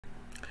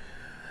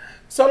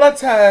So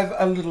let's have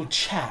a little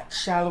chat,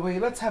 shall we?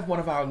 Let's have one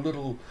of our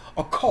little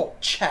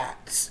occult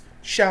chats,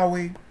 shall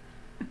we?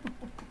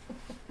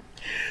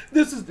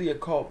 This is the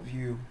Occult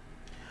View,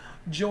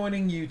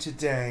 joining you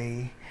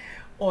today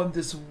on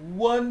this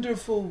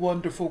wonderful,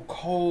 wonderful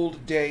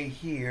cold day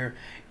here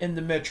in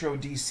the Metro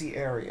DC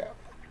area.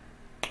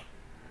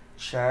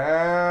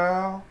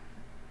 Child,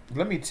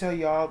 let me tell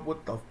y'all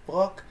what the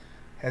fuck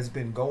has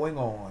been going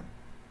on.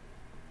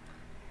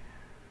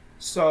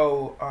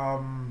 So,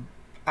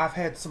 I've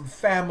had some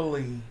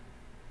family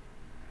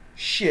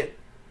shit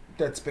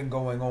that's been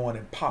going on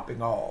and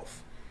popping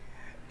off.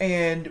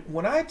 And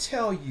when I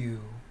tell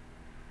you,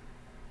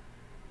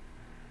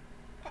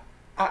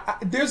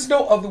 there's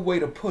no other way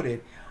to put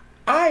it.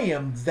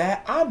 I'm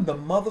the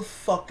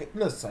motherfucking,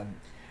 listen,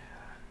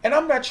 and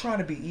I'm not trying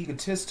to be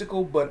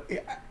egotistical, but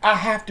I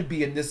have to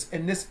be in this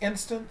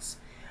instance.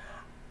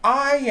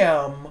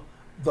 I'm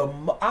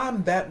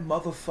that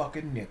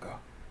motherfucking nigga.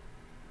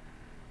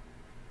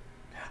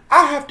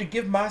 I have to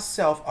give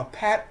myself a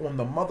pat on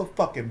the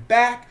motherfucking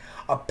back,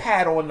 a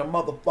pat on the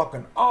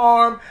motherfucking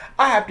arm.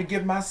 I have to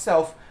give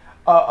myself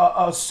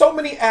so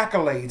many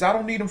accolades. I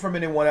don't need them from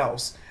anyone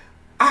else.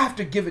 I have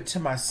to give it to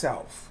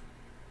myself.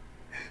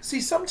 See,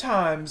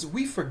 sometimes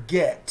we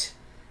forget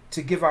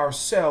to give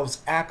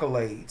ourselves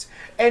accolades.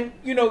 And,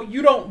 you know,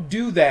 you don't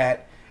do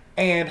that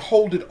and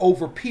hold it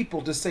over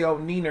people to say, oh,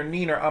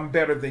 Neener, I'm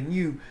better than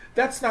you.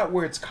 That's not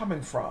where it's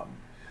coming from.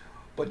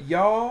 But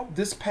y'all,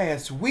 this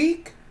past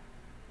week,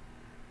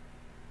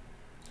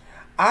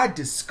 I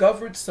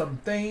discovered some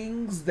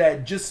things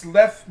that just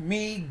left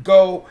me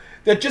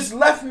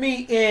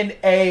in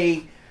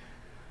a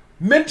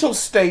mental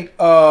state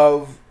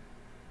of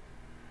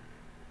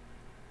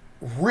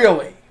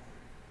really,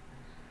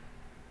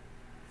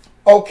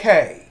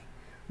 okay,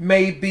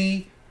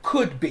 maybe,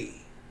 could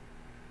be.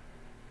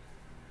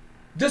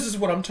 This is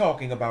what I'm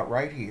talking about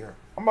right here.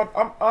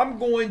 I'm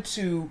going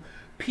to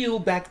peel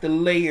back the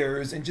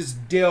layers and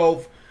just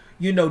delve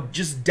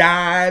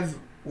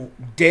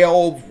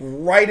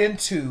right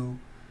into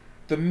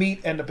the meat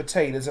and the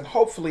potatoes. And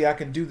hopefully I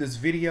can do this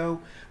video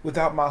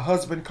without my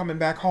husband coming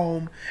back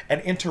home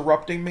and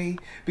interrupting me,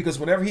 because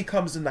whenever he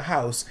comes in the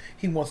house,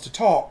 he wants to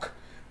talk,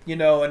 you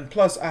know, and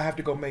plus I have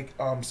to go make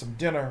some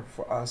dinner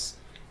for us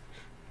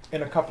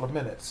in a couple of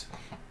minutes,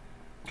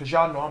 because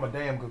y'all know I'm a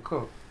damn good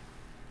cook.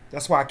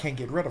 That's why I can't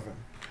get rid of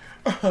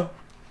him.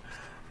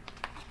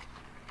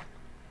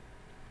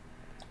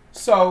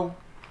 So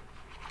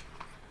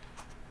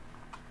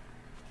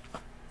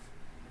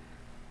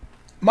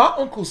my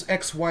uncle's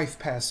ex-wife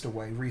passed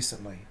away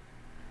recently.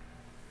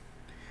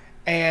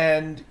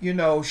 And, you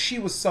know, she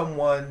was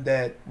someone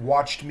that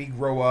watched me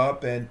grow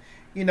up, and,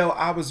 you know,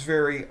 I was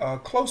very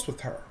close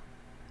with her.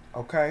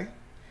 Okay?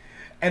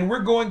 And we're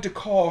going to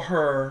call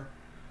her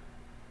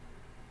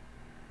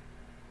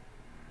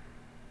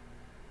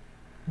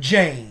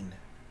Jane.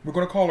 We're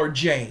going to call her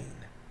Jane.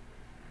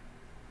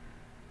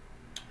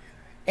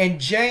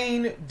 And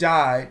Jane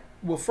died.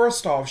 Well,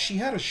 first off, she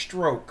had a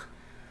stroke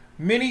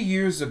many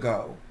years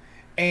ago,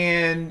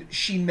 and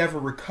she never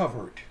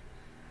recovered.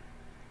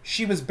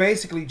 She was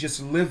basically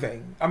just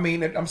living.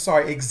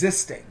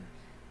 Existing.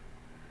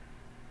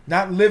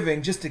 Not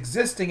living, just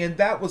existing, and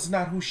that was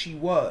not who she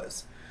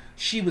was.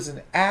 She was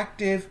an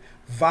active,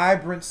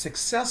 vibrant,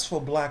 successful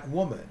black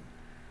woman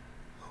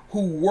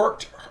who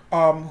worked.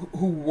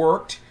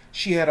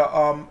 She had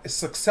a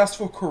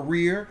successful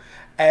career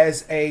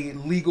as a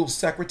legal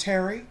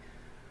secretary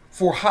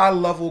for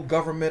high-level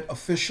government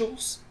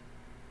officials.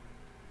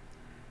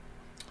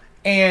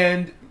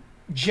 And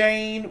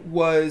Jane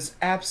was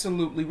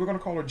absolutely, we're going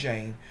to call her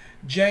Jane.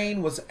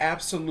 Jane was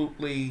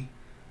absolutely,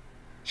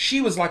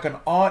 she was like an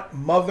aunt,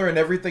 mother, and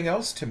everything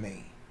else to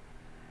me.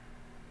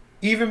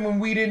 Even when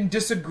we didn't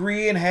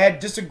disagree and had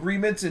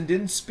disagreements and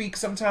didn't speak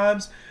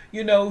sometimes,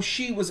 you know,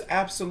 she was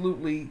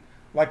absolutely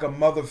like a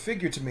mother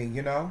figure to me,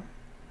 you know.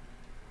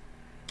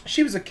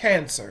 She was a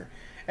Cancer,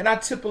 and I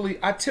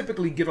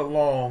typically get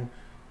along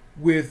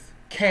with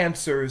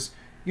Cancers,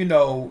 you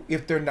know,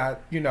 if they're not,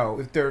 you know,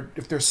 if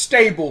they're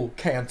stable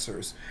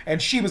Cancers,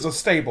 and she was a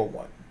stable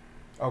one.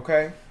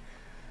 Okay?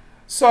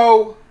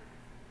 So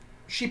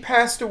she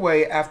passed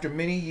away after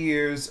many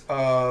years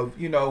of,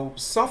 you know,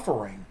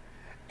 suffering.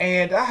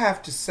 And I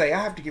have to say,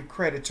 I have to give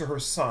credit to her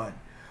son.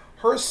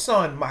 Her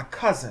son, my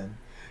cousin,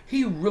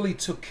 he really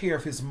took care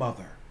of his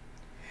mother.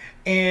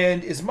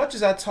 And as much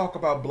as I talk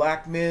about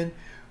black men,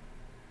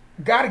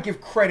 gotta give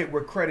credit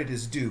where credit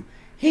is due.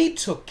 He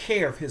took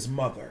care of his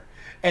mother.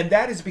 And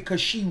that is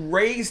because she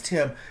raised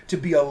him to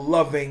be a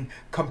loving,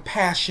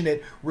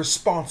 compassionate,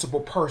 responsible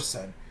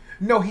person.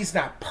 No, he's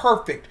not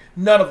perfect.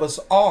 None of us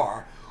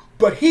are.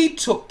 But he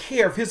took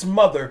care of his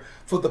mother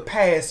for the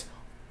past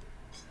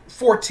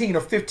 14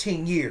 or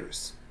 15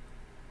 years.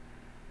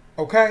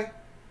 Okay?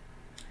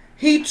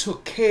 He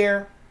took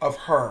care of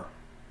her.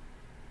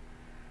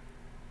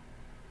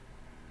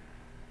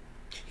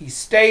 He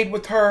stayed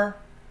with her.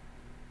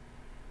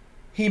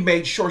 He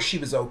made sure she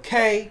was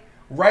okay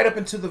right up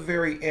until the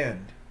very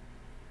end.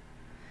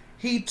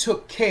 He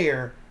took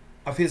care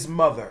of his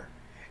mother.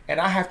 And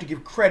I have to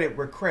give credit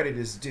where credit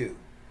is due.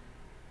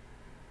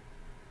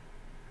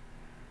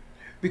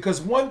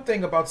 Because one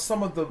thing about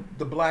some of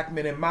the black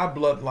men in my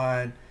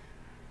bloodline,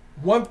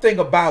 one thing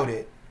about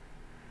it,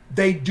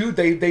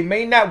 they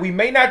may not, we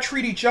may not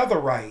treat each other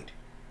right,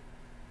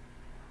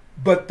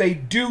 but they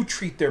do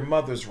treat their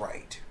mothers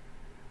right.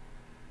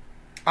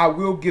 I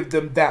will give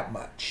them that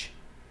much.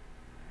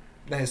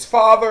 Now his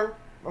father,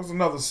 that's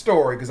another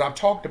story because I've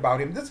talked about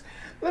him.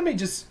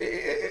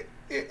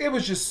 It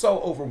was just so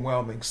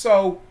overwhelming.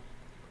 So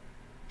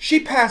she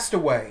passed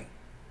away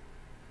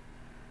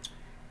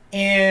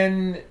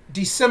in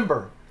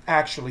December,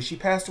 actually. She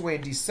passed away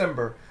in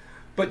December.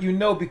 But you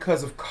know,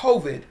 because of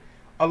COVID,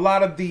 a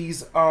lot of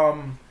these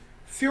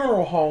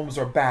funeral homes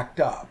are backed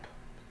up.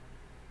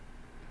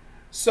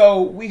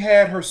 So we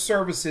had her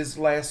services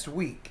last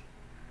week.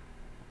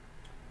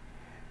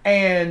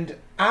 And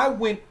I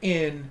went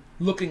in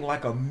looking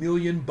like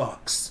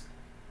 $1,000,000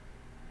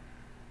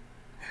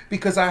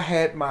 because I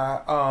had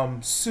my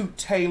suit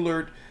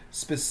tailored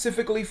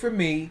specifically for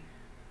me,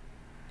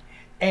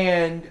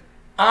 and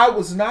I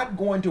was not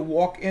going to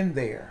walk in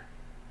there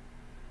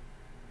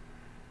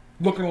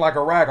looking like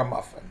a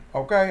ragamuffin,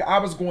 okay? I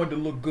was going to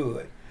look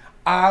good.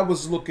 I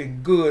was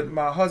looking good.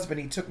 My husband,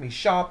 he took me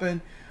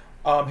shopping,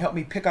 helped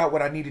me pick out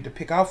what I needed to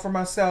pick out for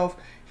myself.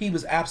 He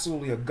was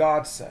absolutely a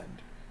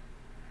godsend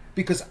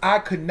because I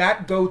could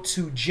not go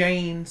to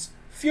Jane's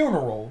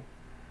funeral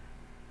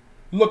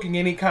looking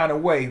any kind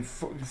of way.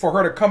 For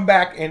her to come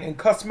back and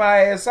cuss my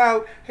ass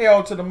out,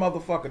 hell to the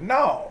motherfucker,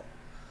 no.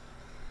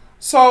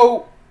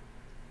 So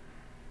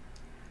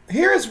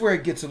here's where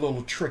it gets a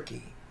little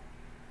tricky.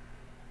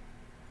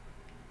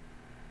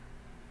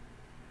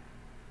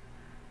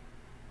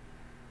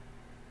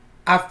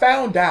 I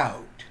found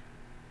out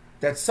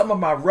that some of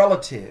my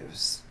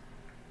relatives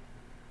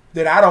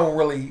that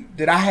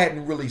I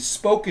hadn't really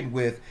spoken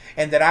with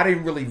and that I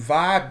didn't really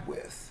vibe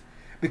with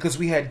because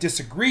we had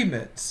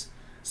disagreements,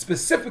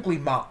 specifically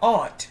my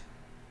aunt,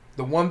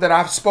 the one that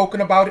I've spoken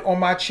about on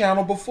my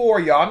channel before.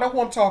 Y'all know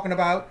who I'm talking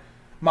about.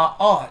 My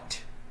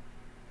aunt,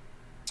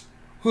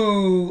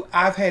 who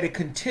I've had a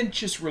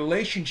contentious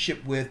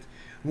relationship with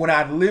when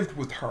I lived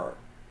with her.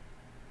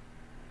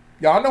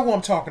 Y'all know who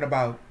I'm talking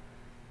about.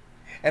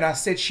 And I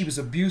said she was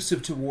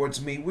abusive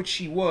towards me, which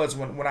she was.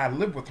 When I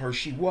lived with her,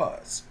 she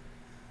was.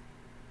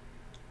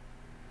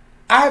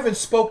 I haven't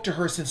spoke to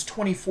her since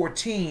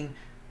 2014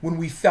 when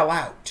we fell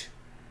out.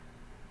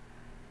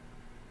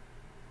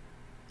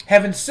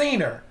 Haven't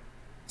seen her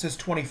since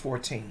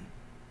 2014.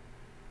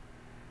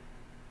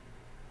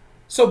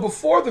 So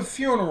before the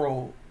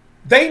funeral,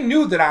 they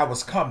knew that I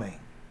was coming.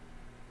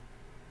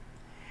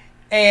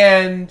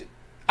 And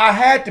I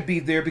had to be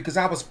there because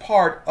I was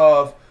part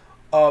of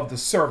the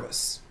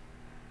service.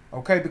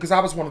 Okay, because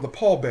I was one of the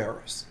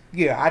pallbearers.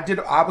 Yeah,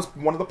 I was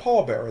one of the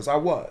pallbearers. I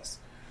was.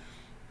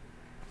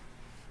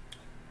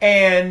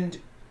 And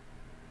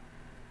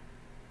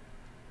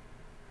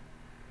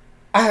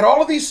I had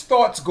all of these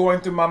thoughts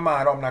going through my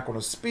mind. Oh, I'm not going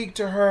to speak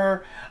to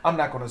her. I'm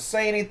not going to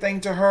say anything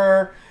to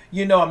her.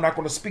 You know, I'm not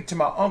going to speak to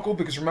my uncle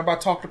because remember I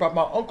talked about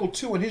my uncle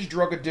too and his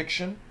drug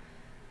addiction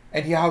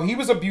and how he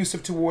was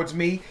abusive towards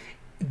me.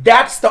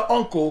 That's the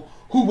uncle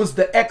who was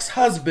the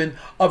ex-husband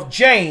of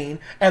Jane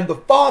and the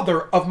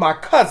father of my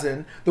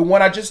cousin, the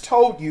one I just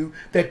told you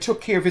that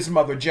took care of his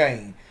mother,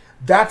 Jane.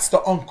 That's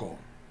the uncle.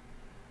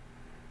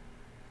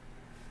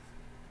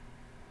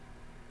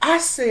 I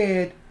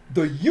said,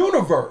 the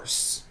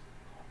universe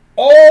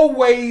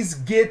always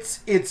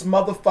gets its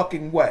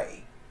motherfucking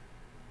way.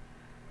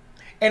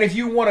 And if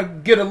you want to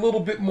get a little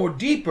bit more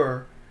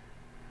deeper,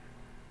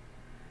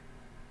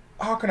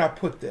 how can I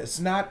put this?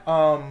 Not,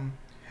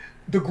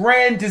 the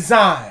grand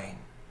design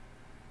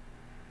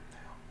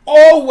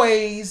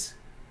always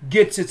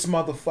gets its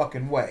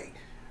motherfucking way.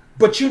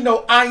 But you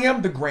know, I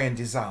am the grand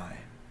design.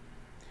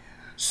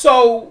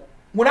 So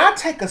when I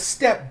take a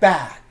step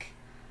back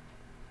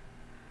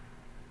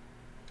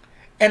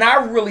and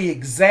I really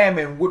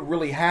examine what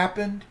really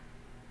happened,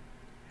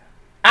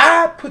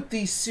 I put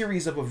these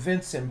series of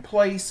events in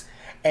place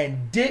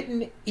and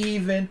didn't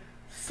even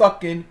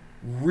fucking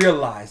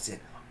realize it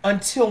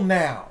until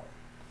now.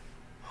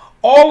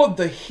 All of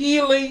the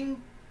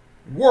healing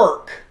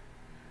work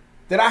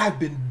that I have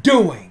been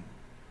doing,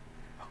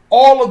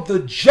 all of the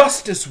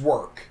justice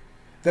work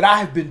that I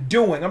have been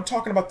doing, I'm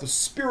talking about the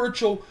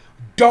spiritual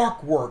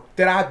dark work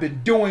that I've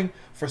been doing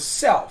for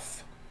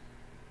self.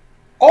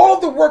 All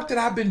of the work that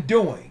I've been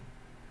doing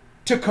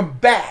to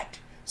combat,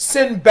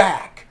 send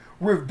back,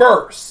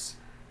 reverse.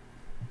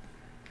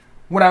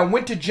 When I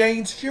went to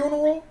Jane's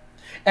funeral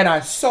and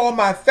I saw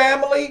my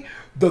family,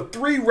 the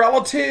three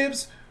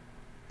relatives,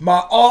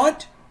 my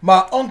aunt,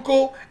 my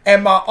uncle,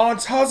 and my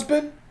aunt's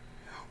husband,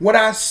 when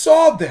I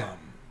saw them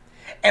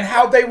and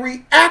how they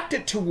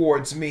reacted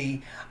towards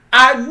me,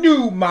 I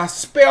knew my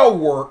spell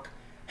work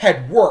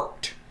had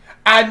worked.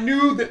 I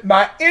knew that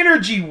my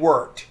energy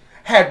work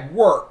had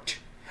worked.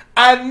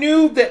 I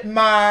knew that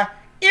my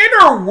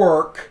inner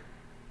work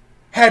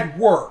had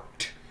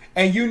worked.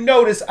 And you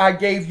notice I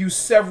gave you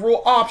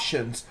several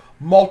options,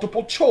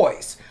 multiple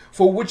choice.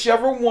 for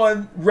whichever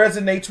one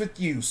resonates with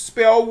you.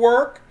 Spell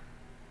work,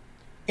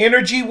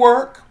 energy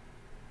work,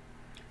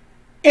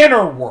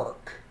 inner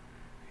work,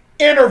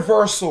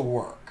 interversal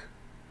work.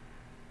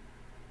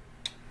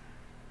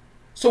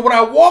 So when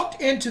I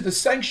walked into the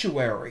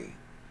sanctuary,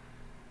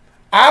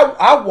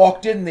 I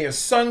walked in there,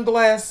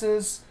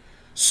 sunglasses,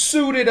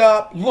 suited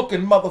up,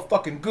 looking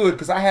motherfucking good,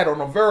 because I had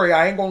on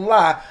I ain't gonna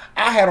lie,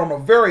 I had on a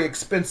very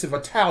expensive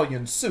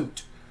Italian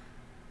suit.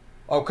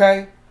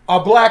 Okay? A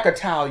black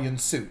Italian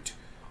suit.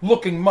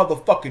 Looking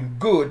motherfucking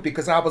good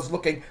because I was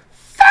looking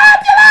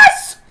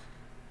fabulous!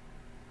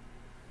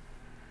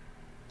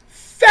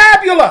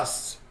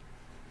 Fabulous!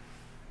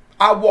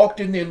 I walked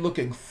in there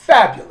looking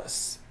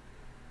fabulous.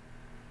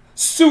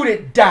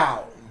 Suited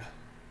down.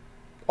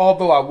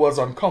 Although I was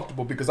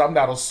uncomfortable because I'm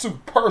not a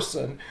suit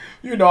person.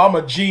 You know, I'm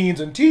a jeans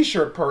and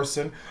t-shirt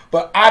person.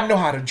 But I know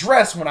how to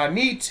dress when I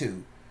need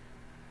to.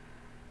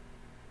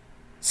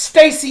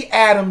 Stacey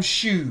Adams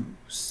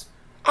shoes.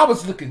 I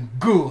was looking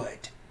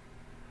good.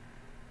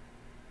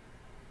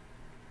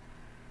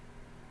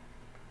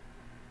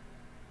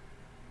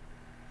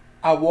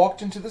 I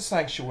walked into the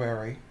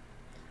sanctuary,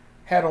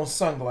 had on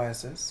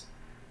sunglasses.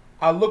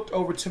 I looked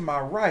over to my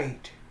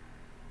right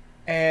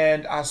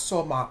and I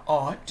saw my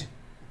aunt,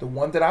 the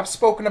one that I've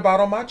spoken about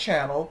on my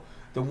channel,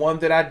 the one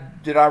that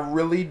I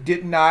really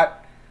did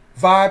not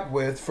vibe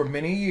with for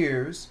many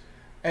years,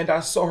 and I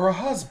saw her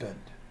husband.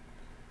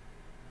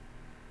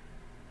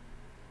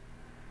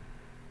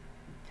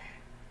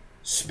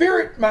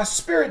 My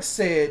spirit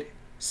said,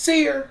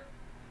 Seer,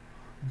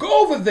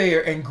 go over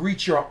there and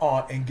greet your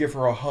aunt and give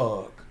her a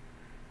hug.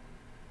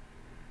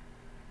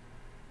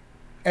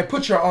 And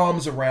put your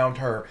arms around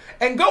her.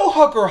 And go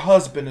hug her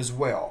husband as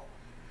well.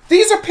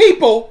 These are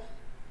people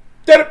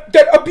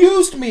that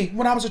abused me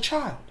when I was a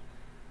child.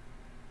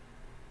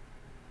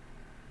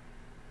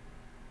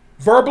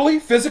 Verbally,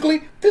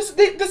 physically. This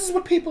is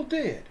what people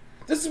did.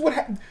 This is what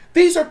happened.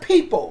 These are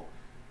people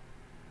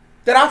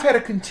that I've had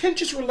a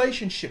contentious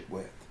relationship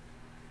with.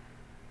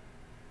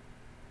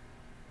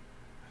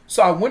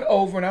 So I went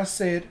over and I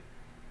said,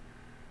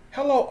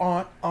 hello,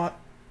 Aunt. Aunt,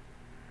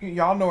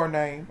 y'all know her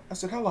name. I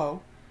said,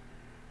 hello.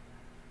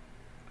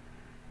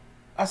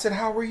 I said,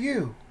 how are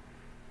you?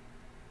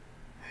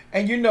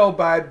 And you know,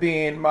 by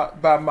Jane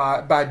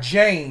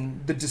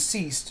the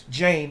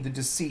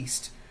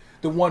deceased,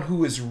 the one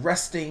who is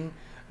resting,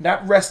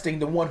 not resting,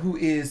 the one who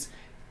is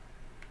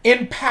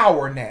in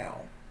power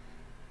now.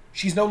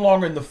 She's no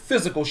longer in the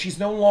physical. She's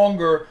no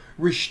longer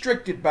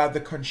restricted by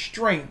the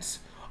constraints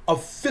of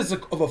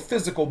a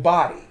physical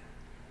body.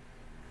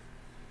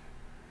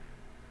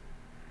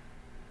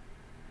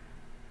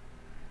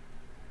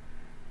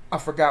 I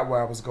forgot where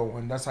I was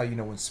going. That's how you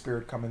know when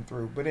spirit coming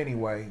through. But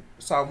anyway,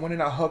 so I went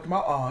and I hugged my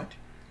aunt.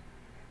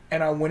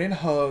 And I went and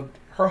hugged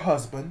her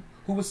husband,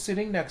 who was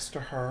sitting next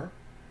to her.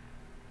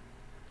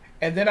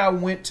 And then I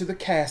went to the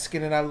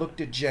casket and I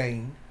looked at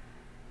Jane.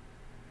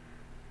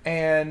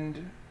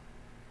 And,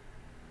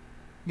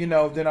 you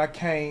know, then I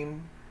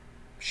came.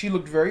 She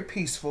looked very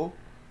peaceful.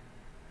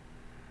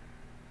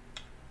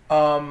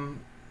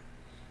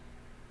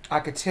 I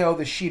could tell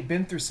that she'd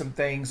been through some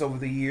things over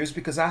the years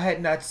because I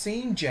had not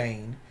seen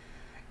Jane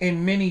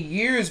in many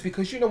years,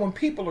 because, you know, when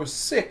people are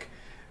sick,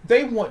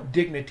 they want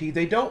dignity.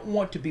 They don't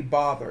want to be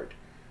bothered.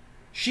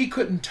 She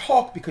couldn't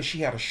talk because she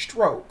had a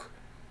stroke.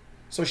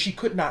 So she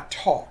could not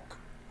talk.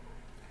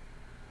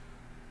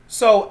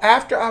 So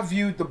after I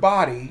viewed the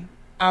body,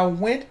 I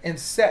went and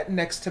sat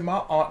next to my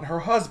aunt and her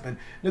husband.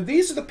 Now,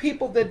 these are the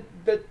people that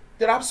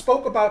I've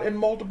spoke about in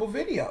multiple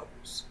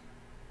videos.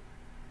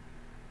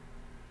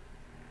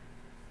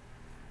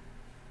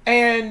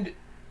 And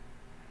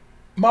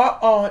my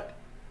aunt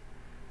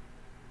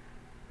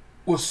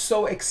was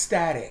so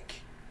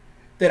ecstatic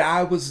that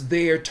I was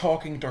there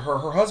talking to her.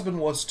 Her husband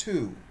was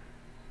too.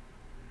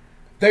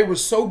 They were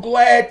so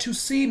glad to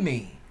see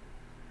me.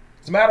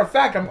 As a matter of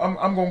fact, I'm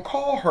going to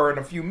call her in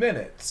a few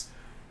minutes.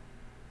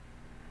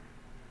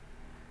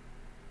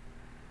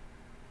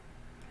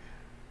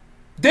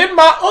 Then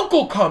my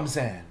uncle comes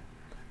in,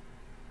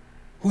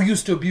 who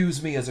used to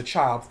abuse me as a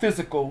child.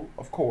 Physical,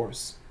 of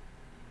course.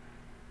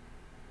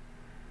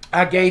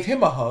 I gave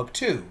him a hug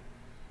too.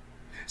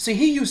 See,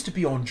 he used to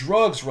be on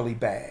drugs really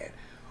bad,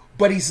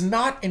 but he's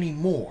not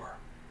anymore.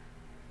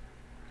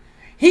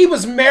 He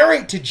was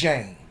married to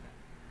Jane.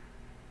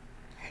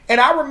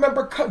 And I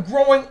remember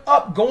growing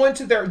up, going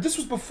to this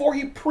was before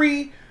he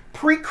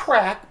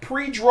pre-crack,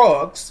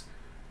 pre-drugs.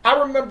 I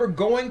remember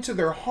going to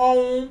their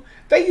home.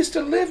 They used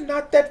to live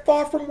not that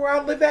far from where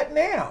I live at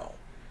now.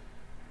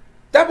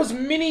 That was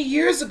many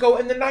years ago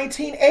in the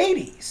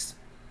 1980s.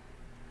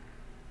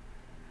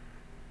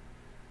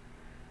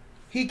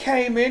 He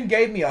came in,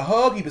 gave me a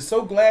hug. He was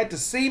so glad to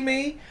see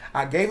me.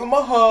 I gave him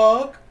a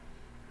hug.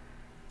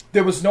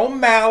 There was no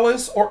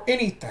malice or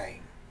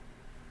anything.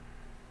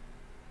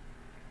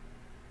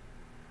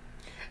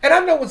 And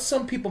I know what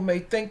some people may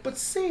think, but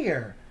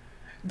Seer,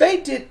 they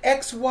did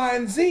X, Y,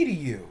 and Z to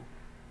you.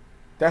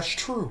 That's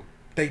true.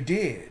 They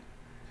did.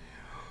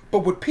 But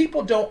what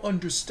people don't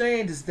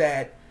understand is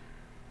that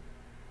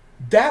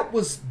That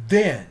was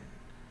then.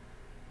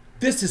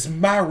 This is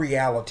my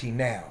reality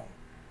now.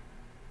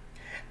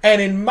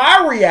 And in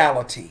my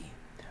reality,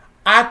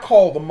 I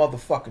call the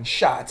motherfucking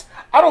shots.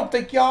 I don't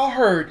think y'all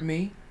heard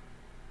me.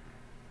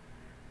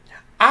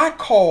 I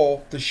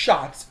call the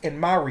shots in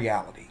my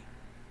reality.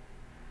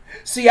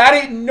 See, I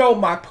didn't know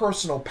my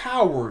personal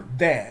power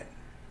then.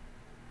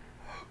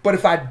 But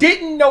if I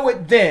didn't know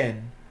it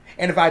then,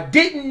 and if I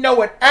didn't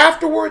know it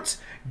afterwards,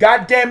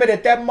 God damn it,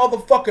 at that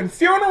motherfucking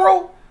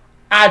funeral,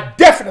 I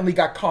definitely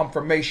got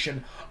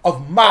confirmation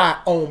of my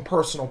own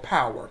personal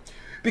power.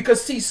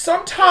 Because see,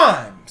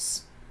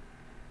 sometimes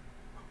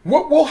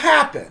what will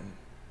happen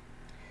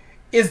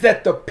is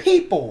that the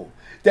people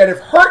that have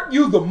hurt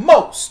you the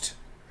most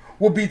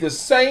will be the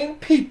same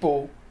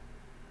people,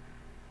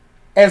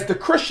 as the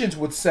Christians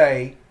would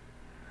say,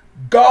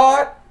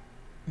 God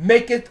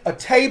maketh a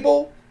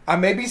table. I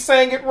may be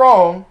saying it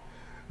wrong.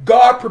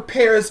 God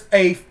prepares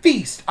a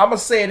feast. I'm going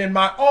to say it in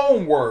my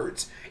own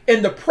words.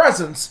 In the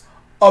presence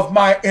of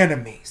my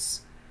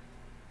enemies.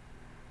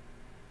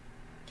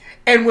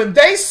 And when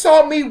they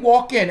saw me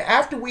walk in,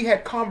 after we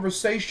had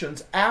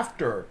conversations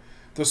after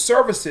the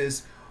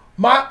services,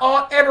 my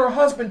aunt and her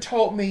husband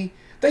told me,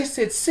 they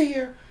said,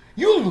 Seer,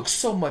 you look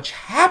so much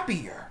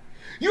happier.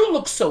 You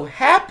look so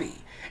happy.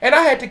 And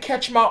I had to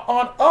catch my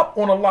aunt up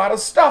on a lot of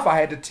stuff. I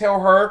had to tell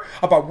her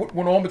about what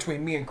went on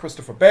between me and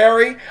Christopher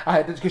Barry. I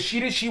had to, because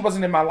she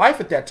wasn't in my life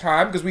at that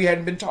time because we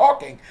hadn't been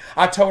talking.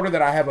 I told her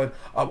that I have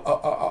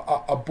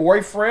a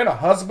boyfriend, a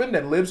husband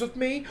that lives with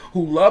me,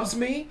 who loves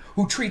me,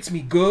 who treats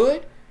me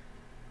good.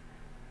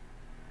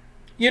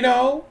 You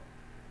know?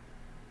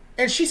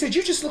 And she said,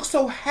 you just look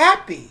so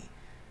happy.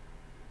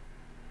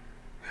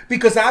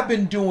 Because I've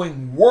been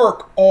doing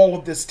work all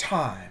of this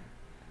time.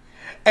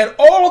 And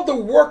all of the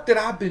work that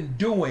I've been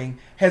doing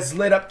has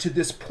led up to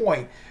this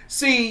point.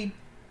 See,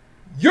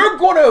 you're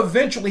going to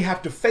eventually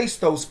have to face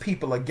those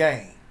people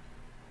again.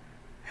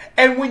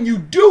 And when you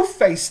do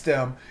face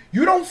them,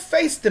 you don't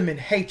face them in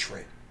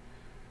hatred.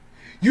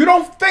 You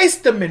don't face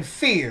them in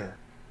fear.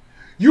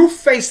 You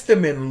face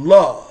them in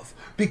love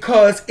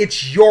because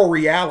it's your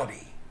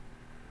reality.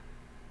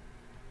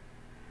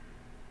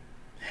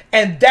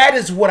 And that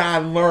is what I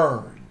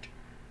learned.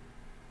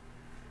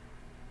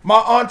 My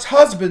aunt's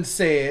husband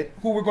said,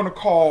 who we're going to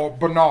call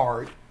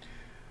Bernard.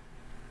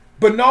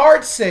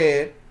 Bernard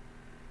said,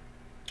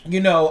 you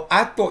know,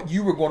 I thought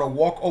you were going to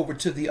walk over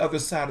to the other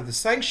side of the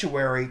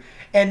sanctuary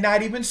and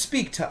not even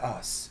speak to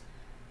us.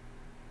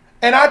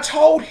 And I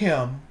told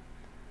him,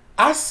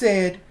 I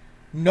said,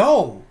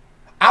 no,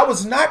 I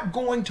was not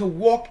going to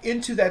walk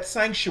into that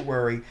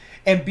sanctuary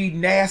and be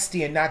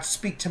nasty and not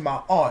speak to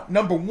my aunt.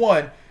 Number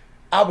one,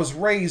 I was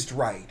raised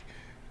right.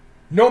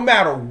 No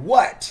matter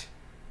what,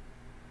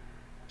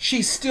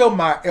 she's still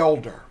my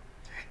elder,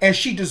 and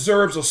she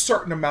deserves a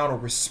certain amount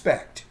of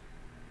respect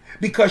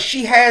because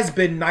she has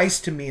been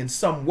nice to me in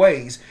some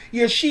ways.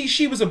 Yeah,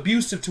 she was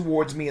abusive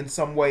towards me in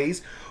some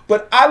ways,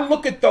 but I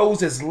look at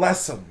those as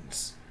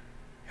lessons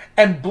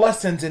and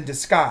blessings in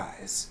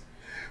disguise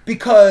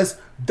because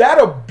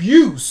that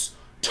abuse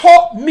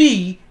taught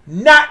me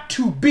not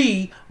to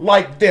be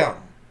like them.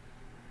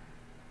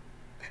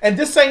 And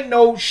this ain't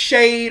no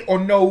shade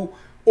or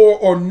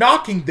or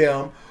knocking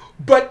them,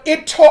 but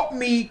it taught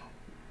me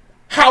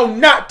how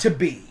not to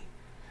be.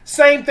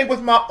 Same thing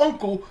with my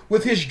uncle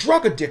with his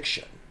drug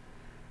addiction.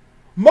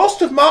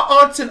 Most of my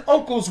aunts and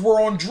uncles were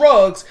on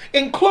drugs,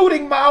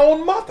 including my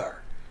own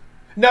mother.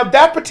 Now,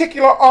 that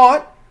particular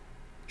aunt,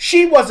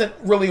 she wasn't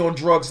really on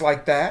drugs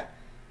like that.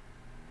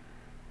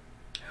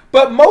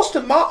 But most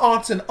of my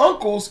aunts and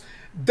uncles,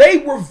 they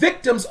were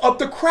victims of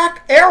the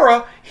crack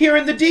era here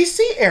in the DC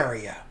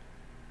area.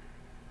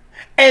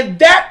 And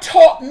that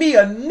taught me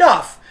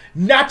enough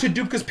not to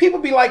do, because people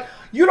be like,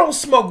 you don't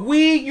smoke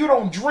weed, you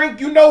don't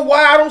drink. You know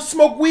why I don't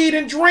smoke weed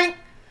and drink?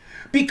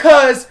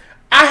 Because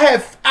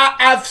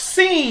I've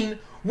seen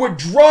what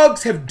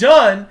drugs have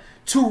done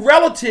to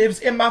relatives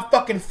in my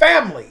fucking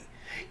family.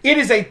 It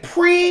is a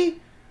predestined,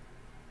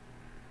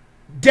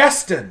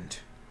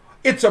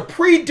 it's a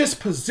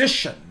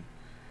predisposition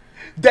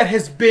that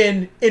has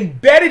been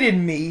embedded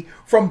in me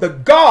from the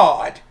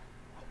God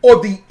or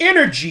the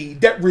energy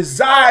that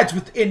resides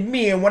within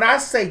me. And when I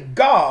say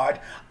God,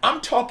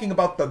 I'm talking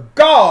about the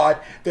God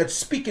that's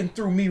speaking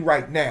through me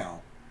right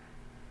now.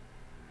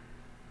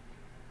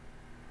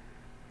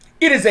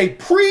 It is a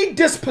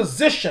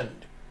predisposition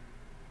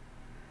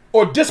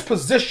or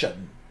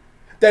disposition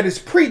that is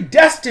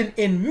predestined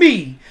in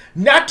me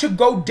not to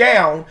go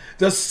down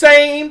the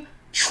same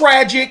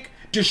tragic,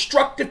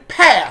 destructive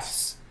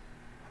paths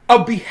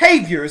of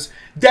behaviors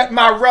that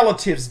my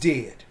relatives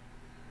did.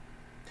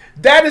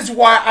 That is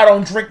why I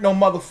don't drink no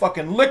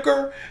motherfucking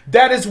liquor.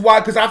 That is why,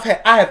 because I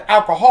have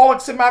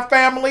alcoholics in my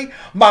family.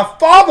 My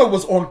father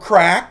was on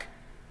crack.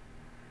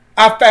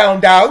 I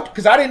found out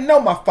because I didn't know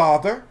my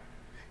father.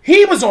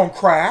 He was on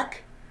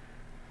crack.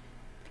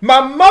 My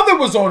mother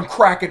was on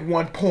crack at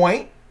one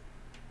point.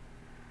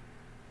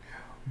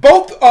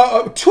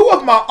 Two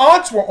of my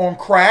aunts were on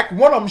crack.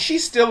 One of them, she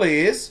still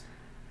is.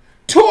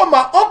 Two of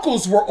my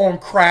uncles were on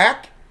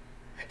crack.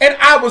 And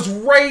I was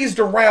raised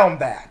around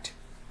that.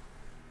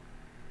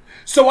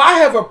 So I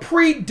have a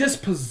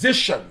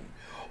predisposition,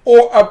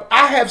 or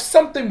I have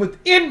something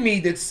within me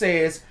that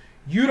says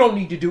you don't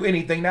need to do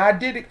anything. Now I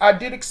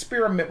did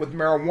experiment with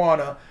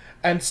marijuana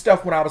and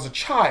stuff when I was a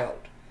child,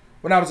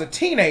 when I was a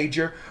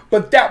teenager,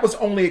 but that was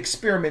only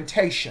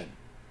experimentation.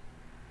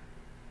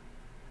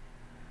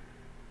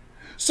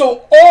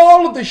 So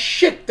all of the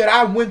shit that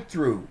I went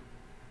through,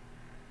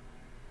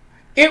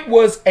 it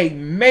was a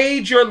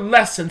major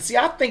lesson. See,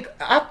 I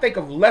think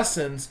of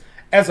lessons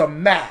as a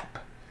map.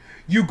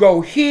 You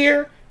go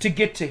here to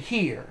get to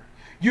here.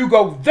 You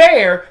go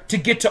there to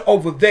get to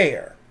over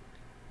there.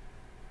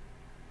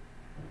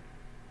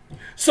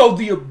 So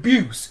the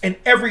abuse and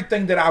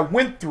everything that I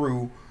went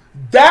through,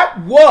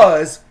 that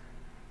was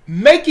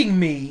making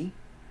me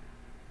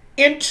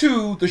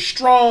into the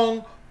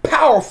strong,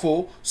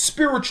 powerful,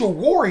 spiritual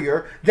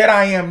warrior that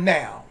I am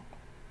now.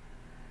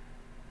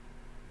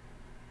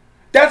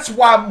 That's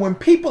why when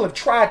people have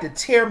tried to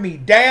tear me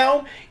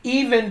down,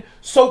 even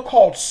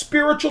so-called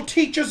spiritual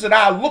teachers that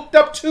I looked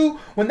up to,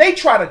 when they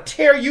try to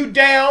tear you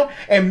down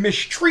and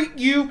mistreat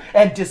you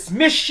and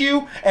dismiss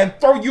you and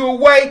throw you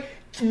away,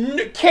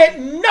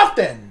 can't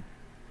nothing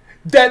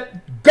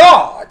that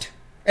God,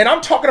 and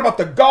I'm talking about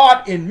the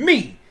God in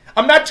me.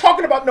 I'm not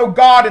talking about no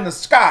God in the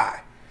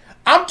sky.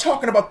 I'm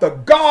talking about the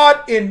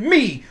God in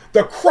me,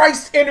 the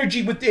Christ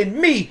energy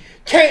within me.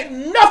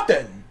 Can't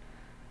nothing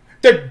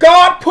that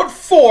God put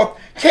forth,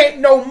 can't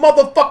no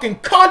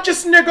motherfucking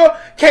conscious nigga,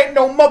 can't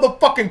no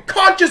motherfucking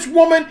conscious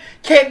woman,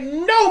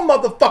 can't no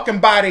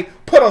motherfucking body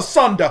put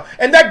asunder.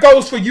 And that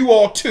goes for you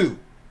all too.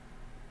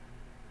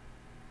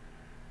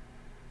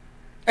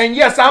 And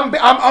yes,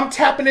 I'm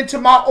tapping into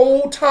my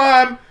old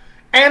time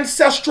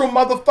ancestral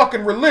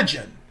motherfucking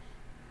religion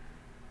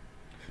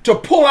to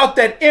pull out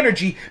that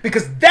energy,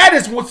 because that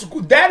is what's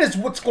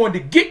going to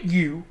get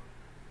you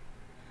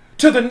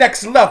to the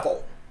next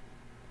level.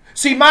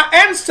 See, my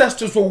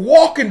ancestors were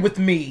walking with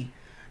me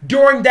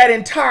during that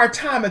entire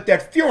time at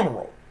that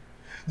funeral.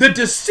 The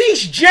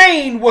deceased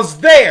Jane was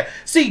there.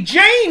 See,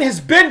 Jane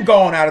has been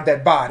gone out of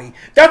that body.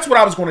 That's what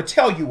I was going to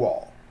tell you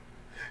all.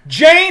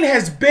 Jane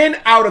has been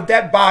out of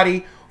that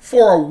body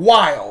for a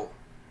while.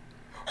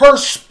 Her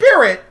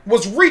spirit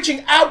was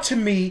reaching out to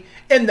me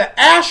in the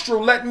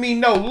astral, letting me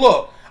know,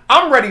 look,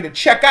 I'm ready to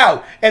check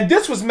out. And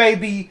this was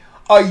maybe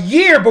a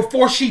year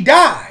before she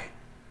died.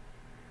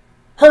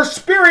 Her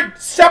spirit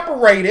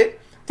separated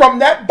from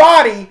that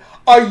body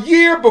a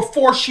year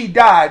before she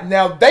died.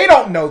 Now, they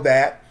don't know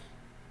that,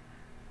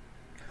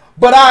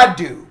 but I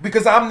do,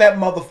 because I'm that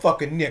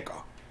motherfucking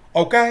nigga,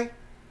 okay?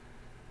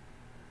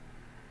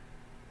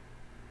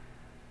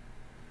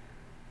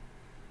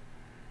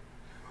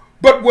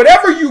 But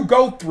whatever you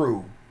go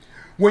through,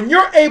 when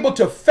you're able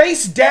to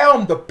face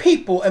down the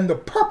people and the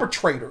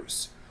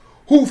perpetrators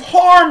who've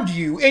harmed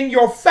you in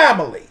your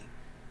family,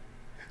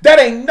 that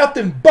ain't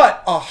nothing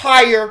but a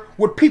higher,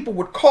 what people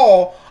would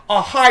call a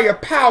higher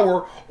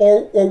power,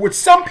 or what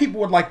some people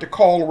would like to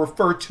call or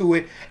refer to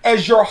it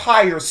as your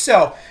higher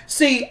self.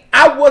 See,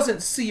 I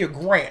wasn't Sia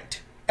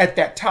Grant at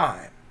that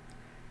time.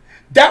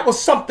 That was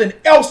something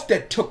else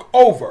that took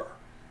over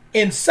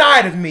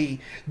inside of me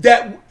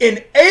that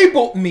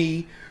enabled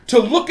me to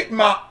look at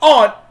my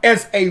aunt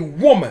as a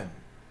woman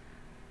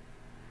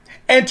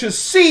and to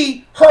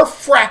see her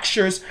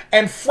fractures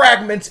and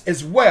fragments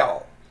as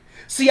well.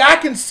 See, I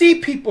can see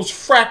people's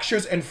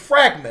fractures and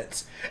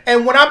fragments.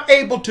 And when I'm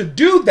able to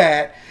do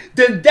that,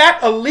 then that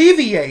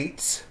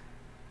alleviates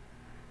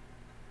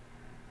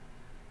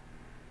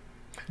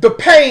the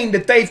pain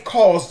that they've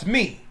caused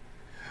me.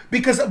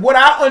 Because what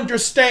I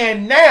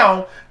understand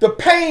now, the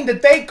pain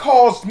that they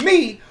caused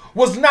me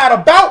was not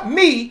about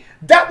me.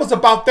 That was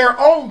about their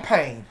own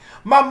pain.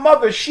 My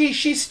mother,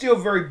 she's still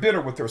very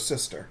bitter with her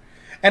sister.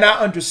 And I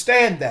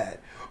understand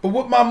that. But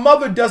what my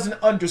mother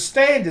doesn't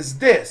understand is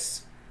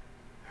this.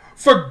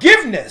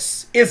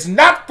 Forgiveness is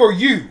not for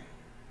you.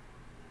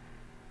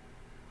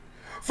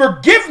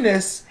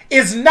 Forgiveness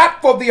is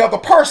not for the other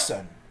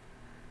person.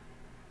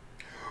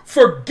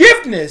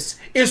 Forgiveness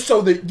is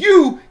so that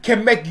you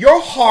can make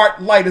your heart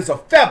light as a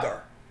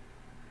feather.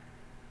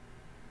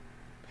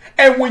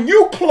 And when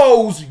you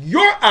close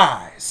your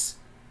eyes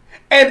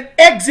and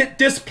exit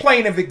this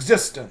plane of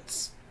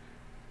existence,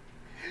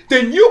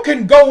 then you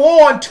can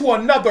go on to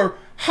another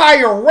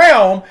higher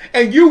realm,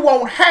 and you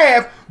won't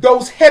have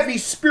those heavy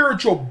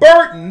spiritual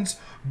burdens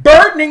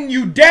burdening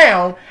you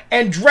down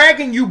and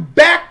dragging you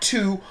back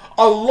to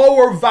a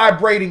lower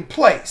vibrating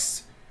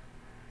place.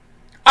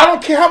 I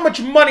don't care how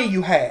much money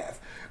you have,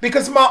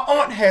 because my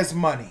aunt has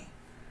money.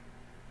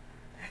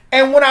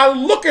 And when I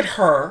look at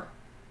her,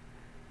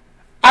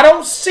 I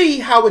don't see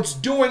how it's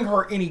doing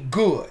her any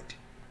good.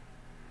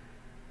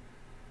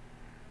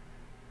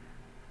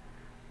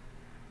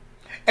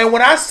 And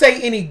when I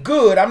say any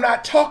good, I'm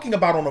not talking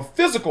about on a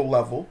physical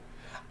level.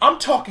 I'm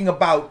talking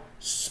about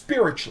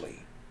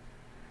spiritually.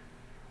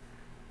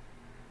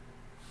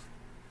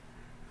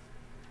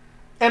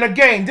 And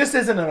again, this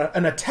isn't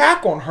an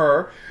attack on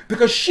her,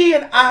 because she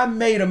and I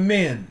made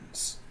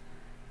amends.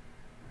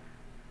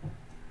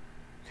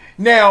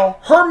 Now,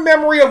 her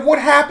memory of what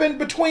happened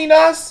between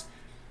us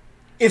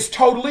is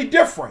totally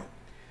different.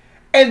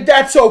 And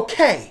that's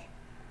okay.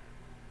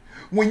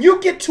 When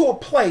you get to a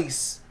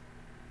place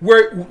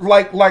where,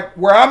 like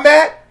where I'm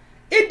at,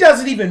 it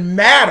doesn't even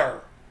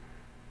matter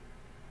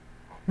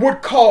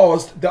what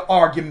caused the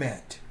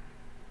argument.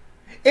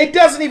 It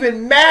doesn't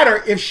even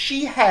matter if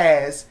she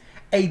has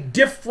a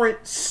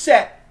different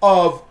set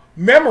of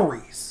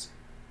memories.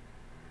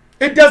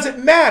 It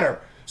doesn't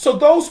matter. So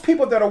those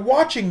people that are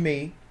watching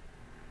me,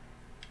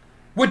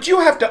 what you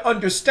have to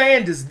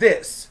understand is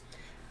this.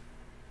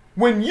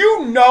 When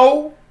you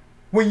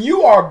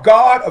are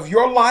God of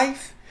your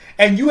life,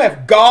 and you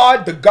have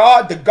God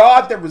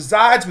that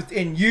resides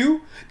within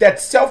you, that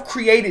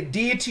self-created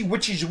deity,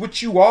 which is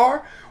what you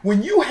are,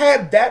 when you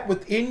have that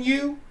within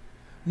you,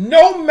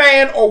 no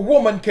man or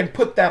woman can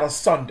put that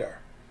asunder.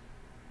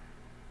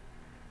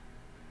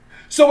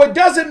 So it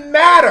doesn't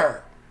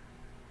matter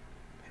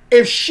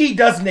if she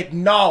doesn't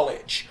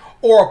acknowledge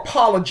or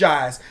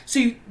apologize.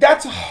 See,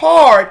 that's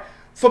hard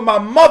for my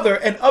mother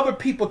and other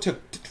people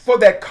for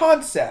that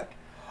concept.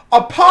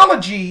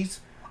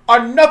 Apologies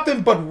are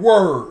nothing but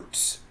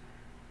words.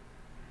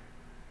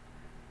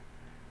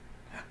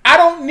 I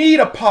don't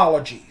need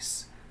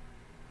apologies.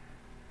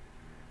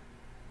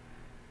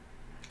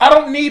 I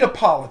don't need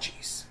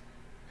apologies.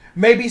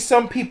 Maybe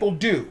some people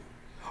do.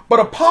 But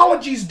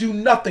apologies do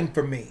nothing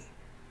for me.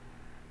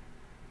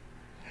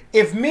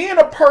 If me and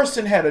a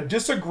person had a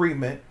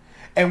disagreement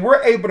and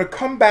we're able to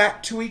come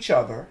back to each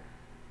other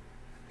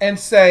and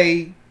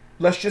say,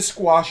 let's just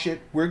squash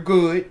it, we're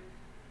good.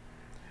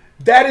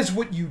 That is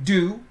what you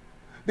do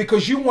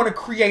because you want to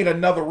create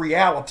another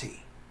reality.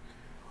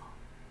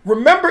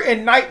 Remember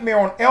in Nightmare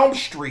on Elm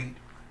Street,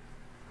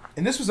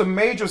 and this was a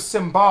major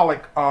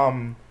symbolic,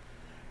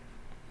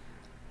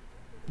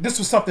 this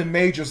was something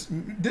major,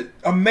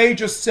 a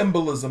major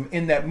symbolism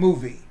in that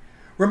movie.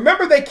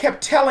 Remember they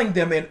kept telling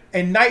them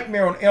in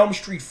Nightmare on Elm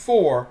Street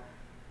 4,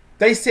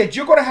 they said,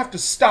 you're going to have to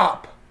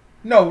stop.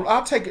 No,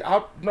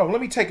 let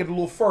me take it a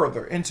little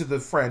further into the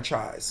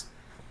franchise.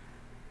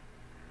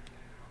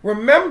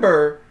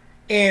 Remember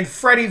in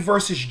Freddy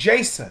versus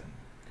Jason,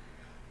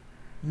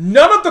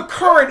 none of the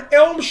current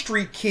Elm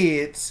Street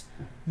kids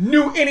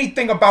knew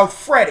anything about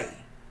Freddy.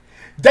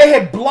 They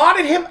had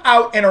blotted him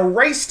out and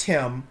erased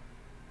him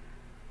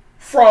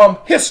from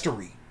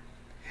history.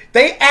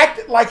 They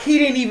acted like he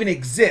didn't even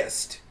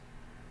exist.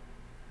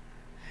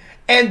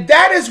 And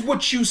that is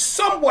what you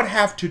somewhat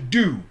have to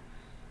do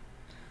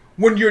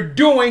when you're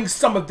doing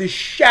some of this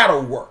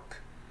shadow work.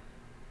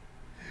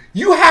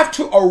 You have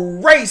to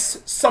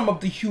erase some of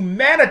the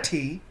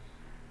humanity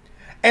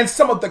and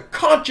some of the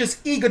conscious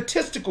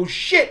egotistical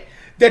shit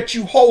that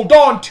you hold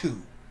on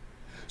to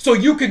so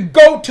you can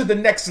go to the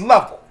next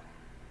level.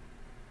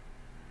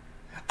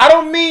 I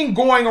don't mean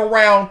going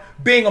around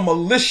being a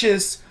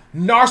malicious,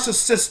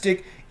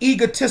 narcissistic,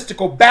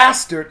 egotistical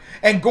bastard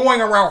and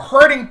going around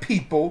hurting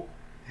people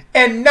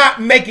and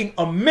not making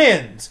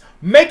amends.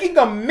 Making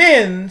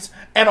amends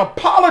and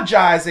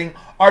apologizing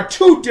are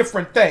two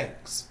different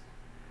things.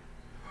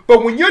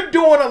 But when you're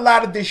doing a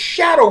lot of this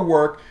shadow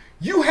work,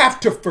 you have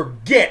to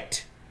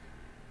forget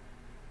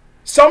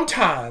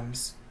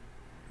sometimes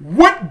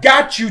what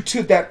got you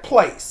to that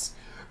place.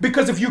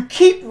 Because if you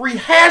keep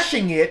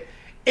rehashing it,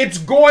 it's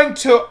going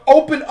to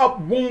open up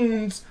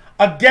wounds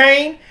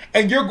again,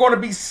 and you're going to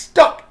be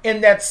stuck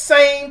in that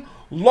same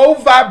low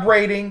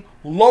vibrating,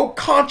 low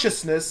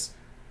consciousness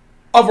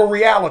of a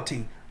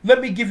reality.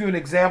 Let me give you an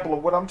example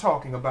of what I'm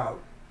talking about.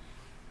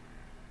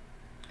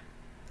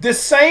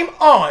 This same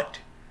aunt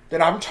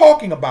that I'm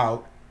talking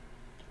about,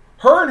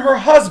 her and her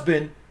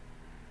husband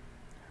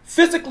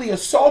physically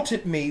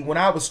assaulted me when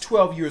I was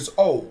 12 years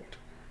old.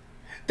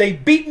 They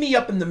beat me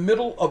up in the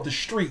middle of the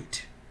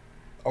street.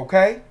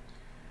 Okay?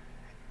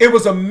 It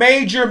was a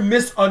major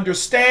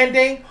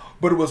misunderstanding,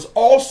 but it was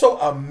also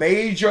a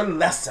major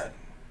lesson.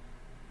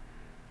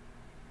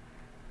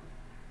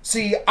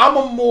 See, I'm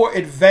a more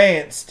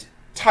advanced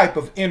type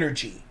of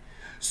energy.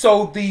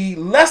 So the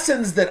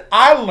lessons that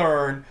I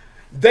learn,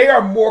 they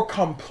are more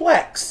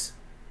complex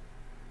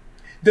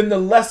than the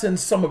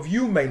lessons some of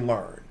you may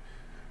learn.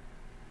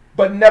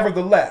 But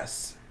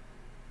nevertheless,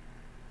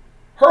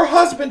 her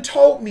husband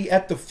told me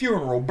at the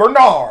funeral,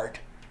 Bernard,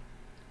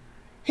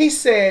 he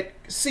said,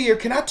 Seer,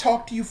 can I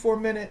talk to you for a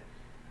minute?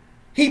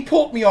 He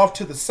pulled me off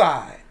to the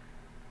side.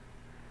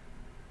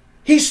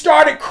 He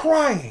started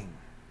crying.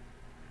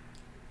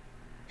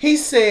 He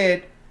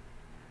said,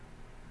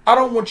 I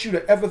don't want you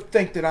to ever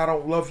think that I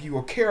don't love you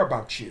or care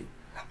about you.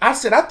 I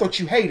said, I thought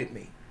you hated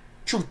me,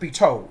 truth be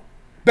told,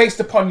 based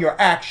upon your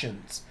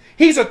actions.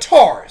 He's a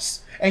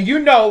Taurus, and you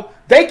know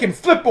they can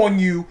flip on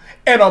you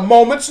at a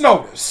moment's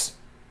notice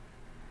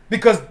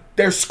because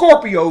they're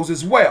Scorpios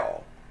as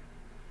well.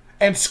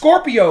 And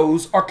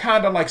Scorpios are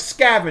kind of like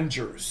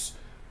scavengers,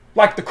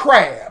 like the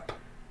crab.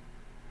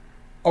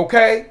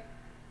 Okay?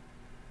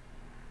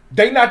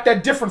 They not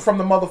that different from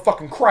the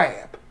motherfucking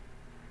crab.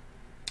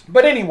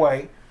 But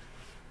anyway,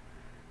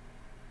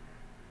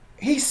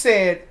 he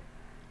said,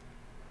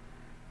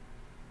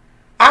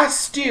 I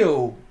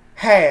still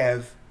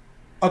have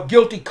a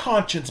guilty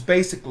conscience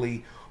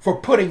basically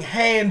for putting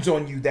hands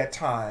on you that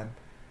time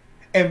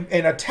and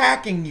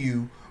attacking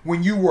you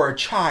when you were a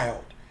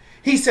child.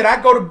 He said,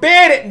 I go to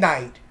bed at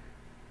night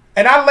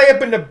and I lay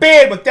up in the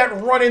bed with that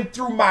running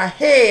through my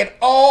head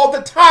all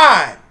the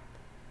time.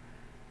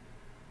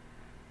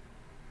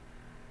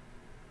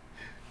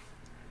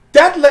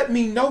 That let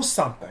me know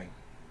something.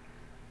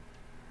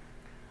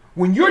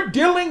 When you're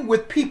dealing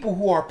with people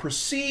who are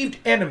perceived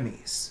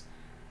enemies,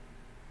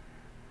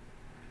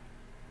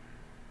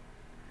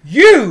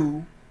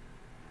 you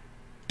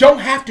don't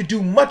have to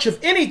do much of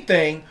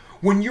anything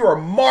when you're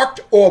a marked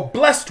or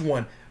blessed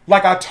one,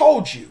 like I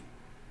told you.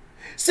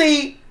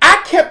 See,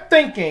 I kept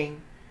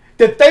thinking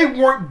that they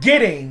weren't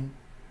getting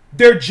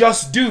their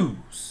just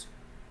dues.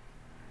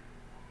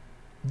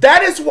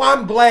 That is why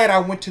I'm glad I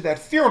went to that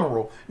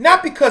funeral.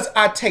 Not because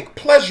I take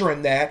pleasure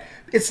in that.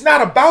 It's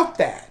not about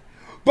that.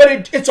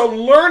 But it's a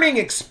learning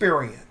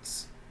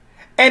experience.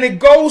 And it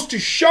goes to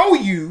show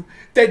you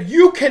that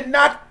you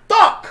cannot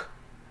fuck.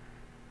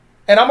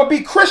 And I'm going to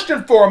be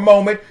Christian for a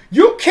moment.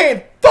 You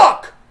can't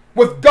fuck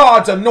with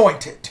God's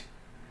anointed.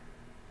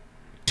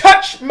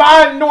 Touch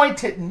my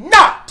anointed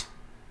not.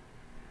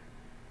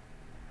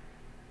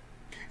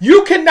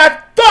 You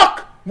cannot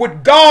fuck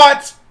with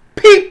God's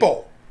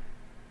people.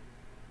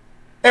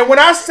 And when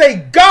I say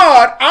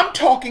God, I'm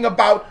talking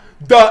about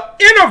the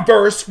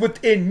universe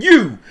within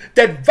you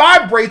that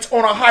vibrates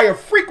on a higher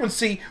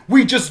frequency.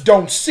 We just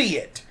don't see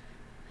it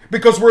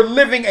because we're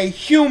living a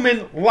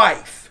human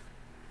life.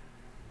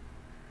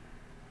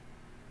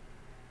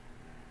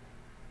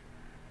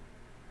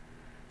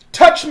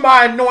 Touch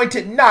my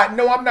anointed not.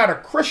 No, I'm not a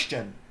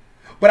Christian,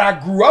 but I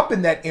grew up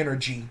in that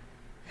energy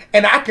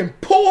and I can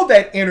pull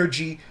that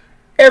energy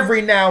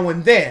every now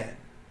and then.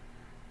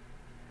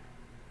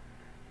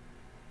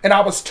 And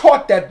I was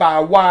taught that by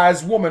a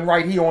wise woman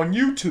right here on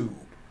YouTube.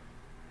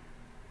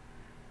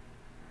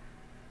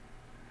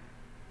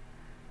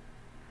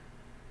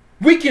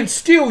 We can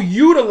still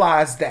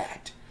utilize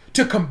that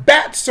to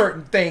combat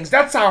certain things.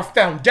 That's our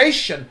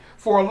foundation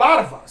for a lot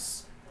of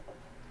us.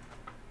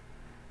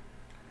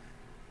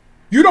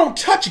 You don't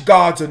touch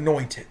God's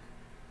anointed.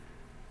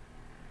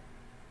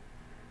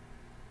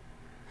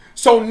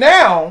 So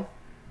now,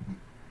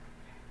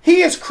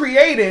 he has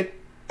created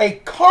a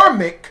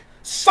karmic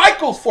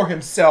cycle for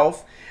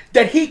himself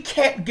that he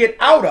can't get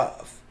out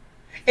of.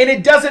 And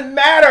it doesn't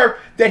matter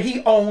that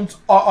he owns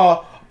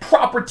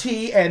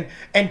property and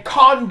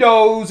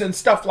condos and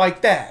stuff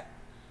like that.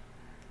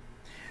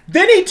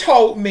 Then he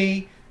told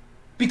me,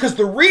 because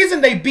the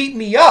reason they beat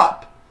me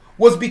up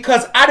was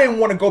because I didn't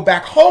want to go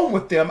back home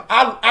with them.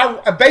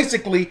 I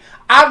basically,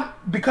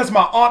 because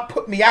my aunt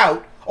put me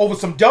out over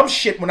some dumb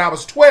shit when I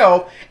was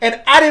 12,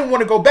 and I didn't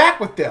want to go back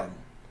with them.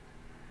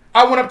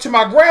 I went up to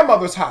my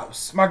grandmother's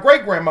house, my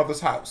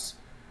great-grandmother's house.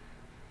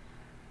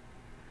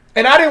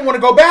 And I didn't want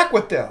to go back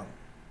with them.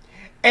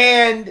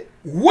 And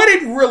what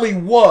it really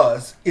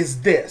was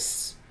is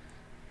this.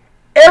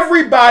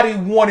 Everybody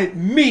wanted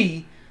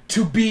me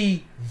to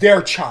be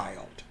their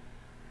child.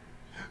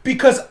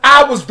 Because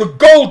I was the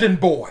golden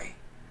boy.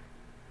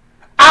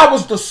 I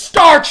was the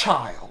star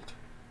child.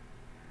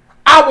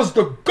 I was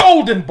the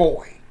golden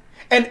boy.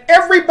 And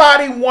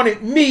everybody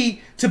wanted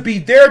me to be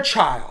their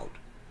child.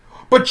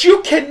 But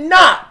you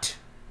cannot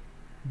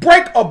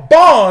break a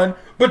bond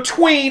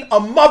between a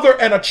mother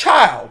and a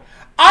child.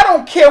 I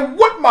don't care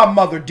what my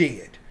mother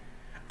did.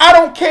 I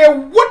don't care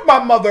what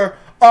my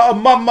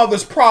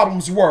mother's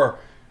problems were.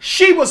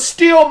 She was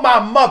still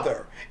my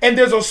mother. And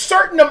there's a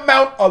certain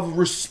amount of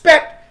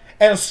respect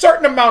and a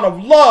certain amount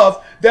of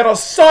love that a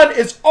son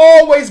is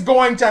always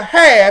going to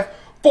have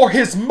for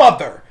his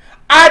mother.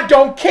 I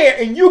don't care,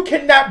 and you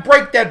cannot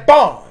break that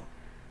bond.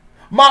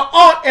 My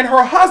aunt and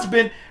her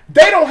husband,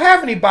 they don't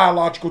have any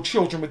biological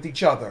children with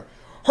each other.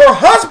 Her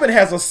husband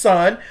has a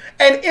son,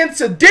 and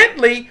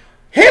incidentally,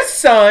 his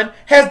son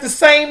has the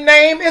same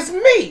name as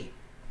me.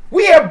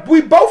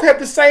 We both have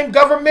the same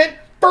government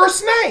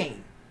first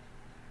name.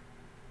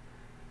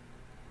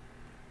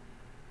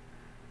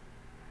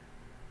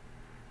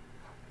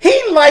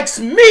 He likes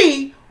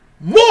me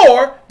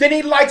more than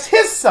he likes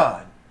his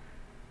son.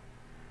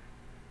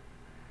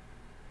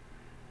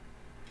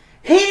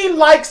 He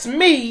likes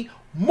me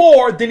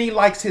more than he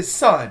likes his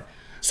son.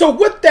 So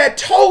what that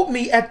told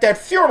me at that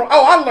funeral,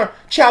 oh, I learned,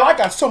 child, I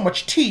got so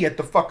much tea at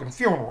the fucking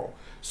funeral.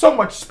 So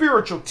much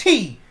spiritual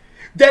tea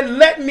that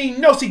let me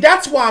know. See,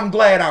 that's why I'm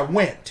glad I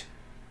went.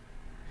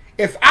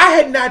 If I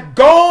had not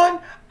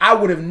gone, I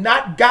would have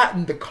not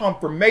gotten the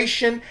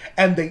confirmation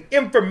and the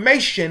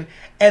information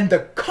and the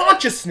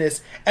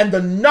consciousness and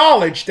the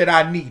knowledge that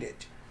I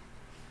needed.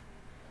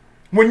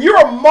 When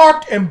you're a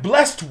marked and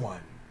blessed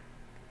one,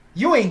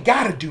 you ain't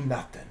got to do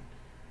nothing.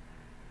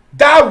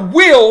 Thy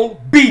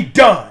will be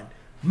done.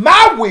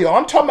 My will,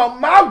 I'm talking about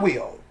my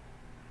will.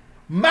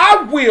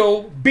 My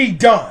will be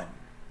done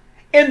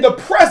in the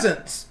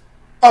presence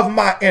of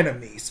my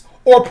enemies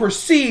or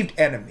perceived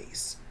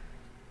enemies.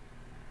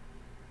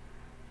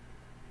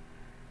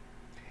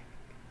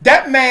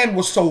 That man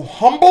was so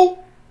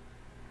humble.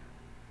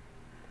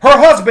 her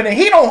husband, and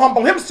he don't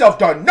humble himself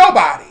to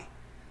nobody.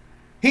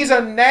 He's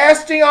a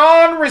nasty,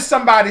 ornery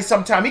somebody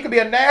sometime. He could be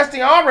a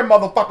nasty, ornery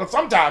motherfucker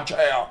sometime,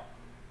 child.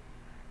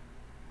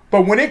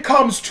 But when it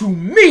comes to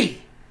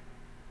me,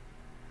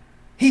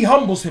 he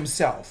humbles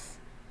himself.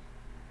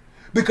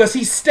 Because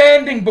he's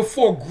standing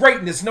before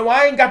greatness. No,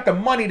 I ain't got the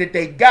money that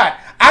they got.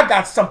 I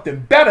got something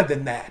better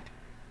than that.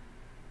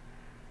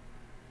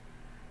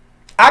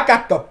 I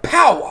got the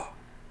power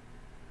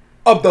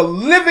of the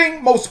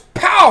living, most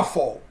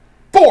powerful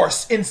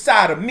force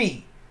inside of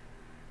me.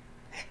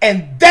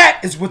 And that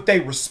is what they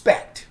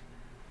respect.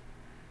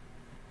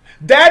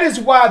 That is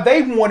why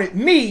they wanted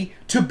me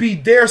to be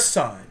their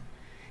son.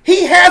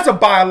 He has a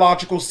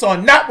biological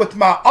son, not with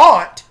my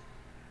aunt.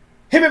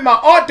 Him and my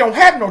aunt don't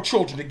have no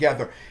children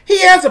together. He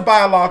has a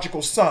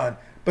biological son,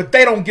 but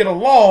they don't get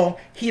along.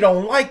 He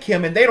don't like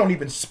him, and they don't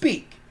even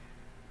speak.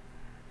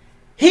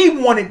 He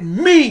wanted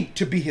me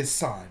to be his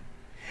son.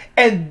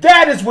 And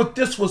that is what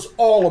this was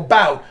all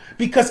about,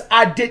 because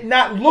I did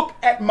not look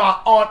at my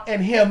aunt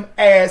and him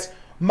as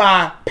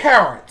my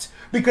parents,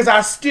 because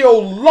I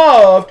still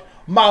loved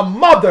my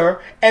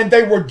mother, and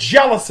they were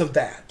jealous of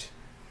that.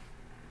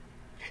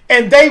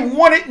 And they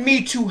wanted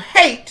me to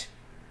hate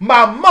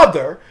my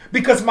mother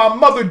because my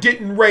mother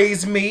didn't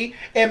raise me,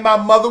 and my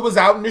mother was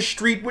out in the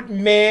street with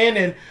men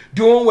and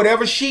doing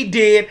whatever she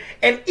did.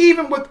 And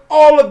even with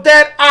all of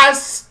that, I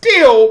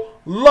still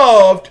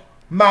loved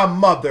my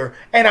mother,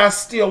 and I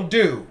still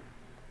do.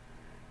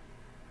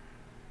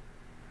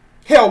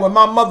 Hell, when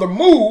my mother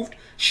moved,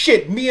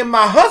 shit, me and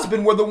my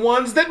husband were the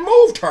ones that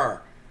moved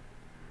her.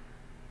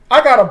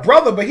 I got a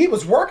brother, but he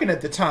was working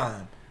at the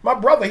time. My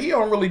brother, he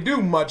don't really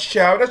do much,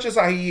 child. That's just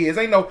how he is.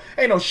 Ain't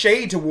no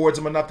shade towards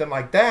him or nothing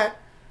like that.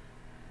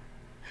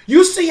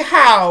 You see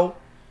how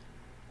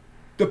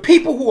the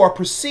people who are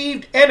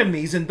perceived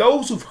enemies and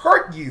those who've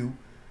hurt you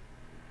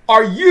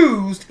are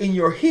used in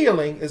your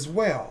healing as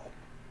well.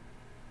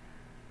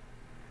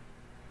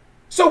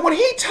 So when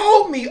he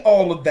told me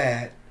all of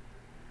that,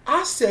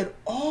 I said,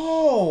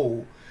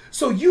 oh,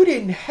 so you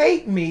didn't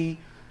hate me.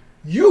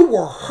 You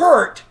were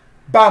hurt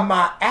by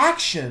my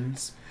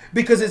actions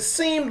because it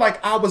seemed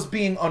like I was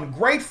being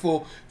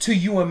ungrateful to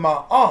you and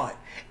my aunt.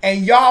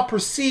 And y'all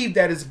perceived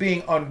that as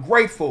being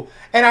ungrateful.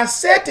 And I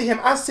said to him,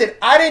 I said,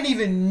 I didn't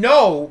even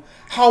know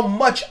how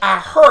much I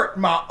hurt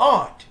my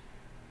aunt.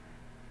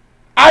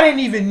 I didn't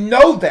even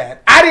know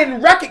that. I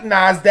didn't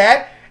recognize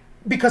that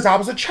because I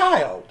was a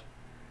child.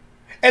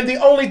 And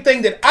the only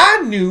thing that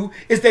I knew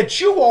is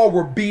that you all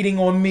were beating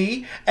on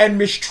me and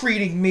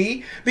mistreating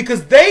me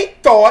because they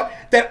thought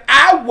that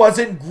I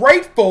wasn't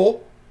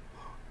grateful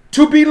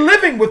to be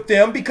living with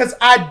them, because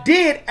I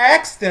did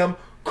ask them,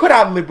 could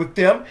I live with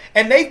them?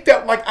 And they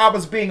felt like I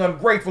was being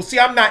ungrateful. See,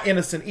 I'm not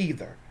innocent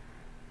either.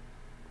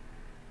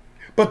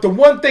 But the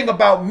one thing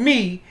about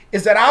me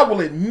is that I will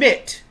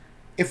admit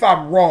if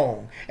I'm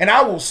wrong. And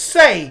I will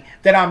say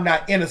that I'm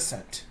not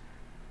innocent.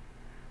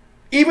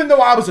 Even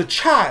though I was a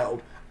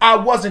child, I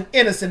wasn't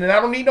innocent. And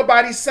I don't need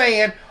nobody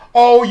saying,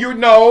 oh, you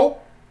know,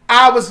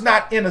 I was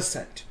not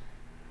innocent.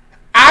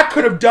 I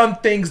could have done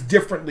things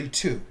differently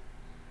too.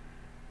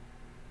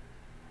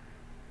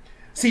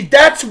 See,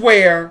 that's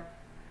where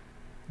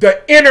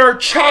the inner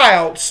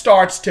child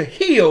starts to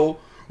heal,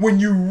 when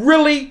you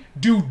really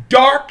do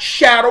dark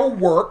shadow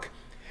work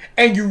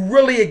and you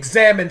really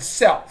examine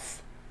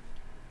self.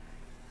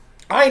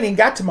 I ain't even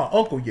got to my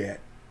uncle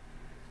yet.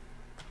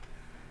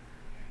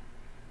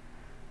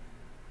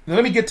 Now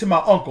let me get to my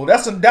uncle.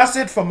 That's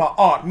it for my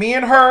aunt. Me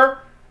and her,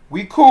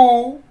 we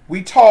cool,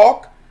 we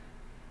talk.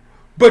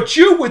 But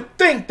you would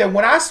think that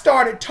when I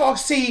started talking,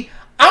 see,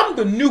 I'm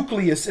the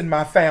nucleus in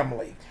my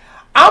family.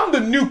 I'm the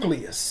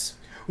nucleus.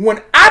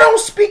 When I don't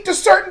speak to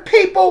certain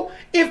people,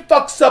 it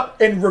fucks up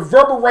and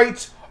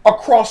reverberates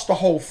across the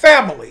whole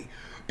family,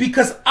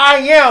 because I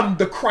am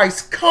the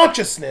Christ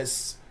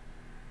consciousness.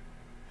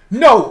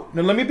 No,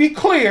 now let me be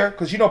clear,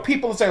 because you know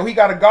people say, oh, he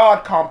got a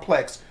God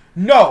complex.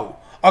 No,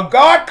 a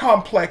God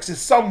complex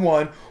is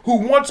someone who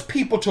wants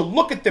people to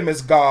look at them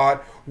as God,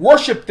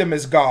 worship them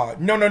as God.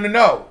 No, no, no,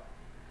 no.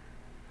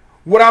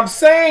 What I'm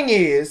saying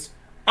is,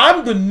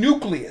 I'm the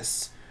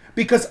nucleus,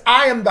 because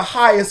I am the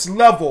highest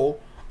level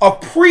of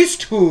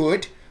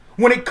priesthood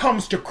when it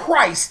comes to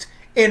Christ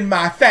in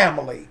my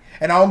family.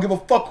 And I don't give a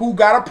fuck who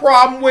got a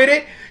problem with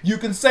it. You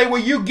can say,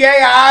 well, you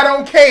gay, I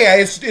don't care.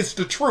 It's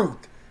the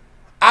truth.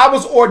 I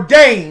was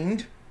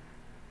ordained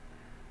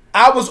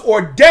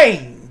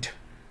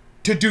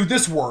to do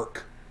this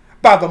work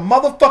by the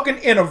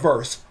motherfucking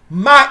innerverse,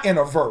 my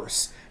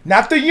innerverse.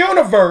 Not the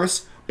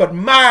universe, but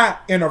my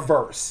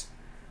innerverse.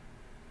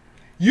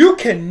 You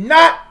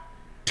cannot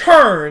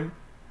turn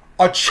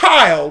a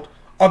child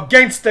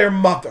against their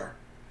mother.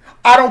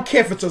 I don't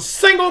care if it's a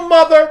single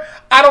mother.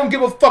 I don't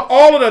give a fuck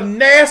all of the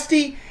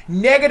nasty,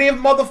 negative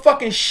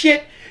motherfucking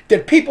shit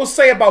that people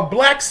say about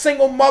black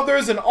single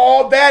mothers and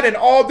all that and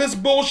all this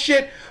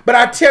bullshit. But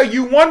I tell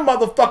you one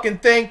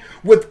motherfucking thing,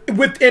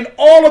 within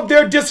all of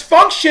their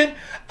dysfunction,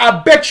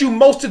 I bet you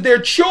most of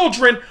their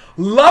children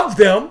love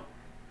them,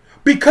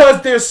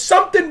 because there's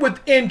something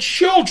within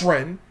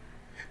children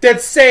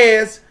that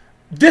says,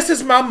 this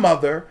is my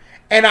mother,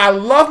 and I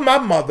love my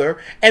mother,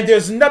 and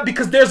there's not,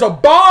 because there's a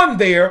bond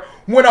there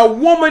when a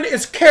woman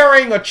is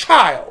carrying a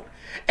child.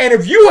 And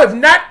if you have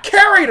not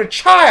carried a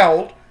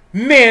child,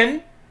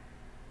 men,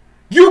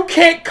 you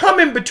can't come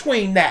in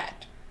between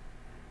that.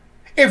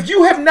 If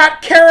you have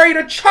not carried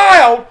a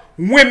child,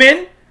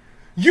 women,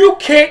 you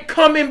can't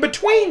come in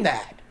between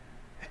that.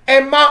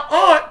 And my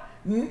aunt,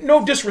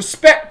 no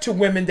disrespect to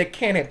women that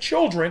can't have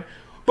children,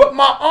 but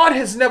my aunt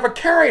has never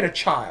carried a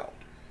child.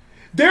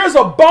 There's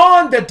a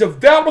bond that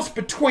develops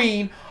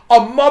between a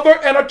mother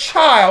and a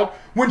child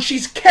when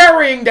she's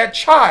carrying that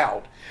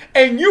child.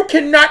 And you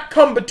cannot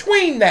come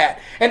between that.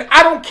 And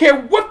I don't care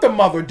what the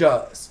mother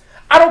does.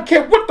 I don't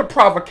care what the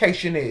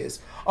provocation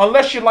is.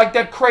 Unless you're like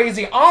that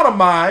crazy aunt of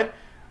mine,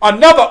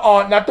 another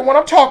aunt, not the one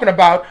I'm talking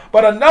about,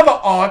 but another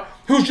aunt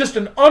who's just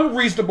an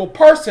unreasonable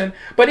person.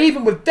 But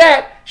even with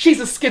that, she's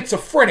a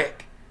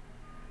schizophrenic.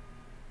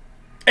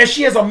 And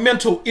she has a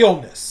mental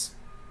illness.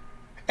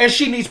 And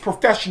she needs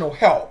professional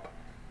help.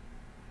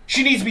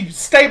 She needs to be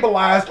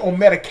stabilized on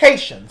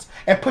medications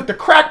and put the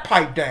crack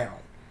pipe down.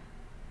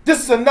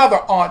 This is another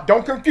aunt.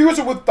 Don't confuse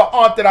her with the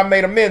aunt that I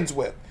made amends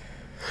with.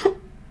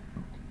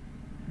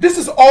 This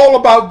is all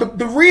about,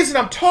 the reason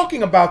I'm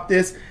talking about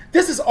this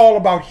is all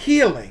about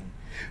healing.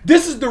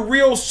 This is the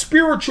real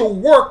spiritual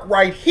work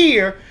right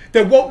here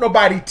that won't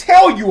nobody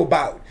tell you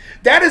about.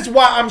 That is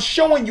why I'm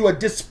showing you a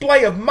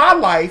display of my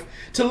life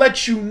to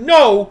let you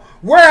know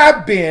where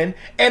I've been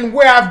and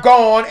where I've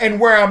gone and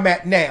where I'm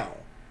at now.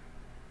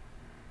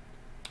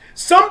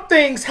 Some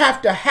things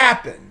have to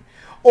happen,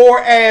 or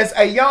as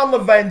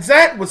Iyanla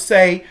Vanzant would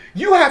say,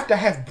 you have to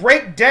have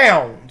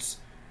breakdowns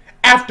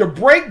after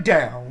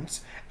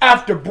breakdowns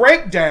after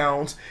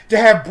breakdowns to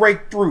have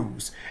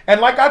breakthroughs. And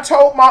like I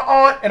told my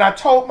aunt and I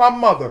told my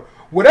mother,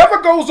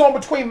 whatever goes on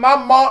between my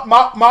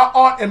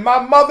aunt and my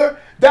mother,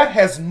 that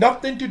has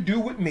nothing to do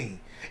with me.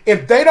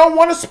 If they don't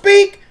want to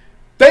speak,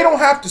 they don't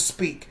have to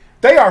speak.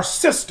 They are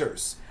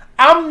sisters.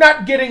 I'm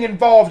not getting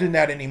involved in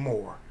that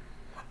anymore.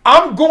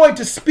 I'm going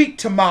to speak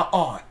to my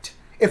aunt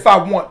if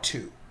I want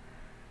to.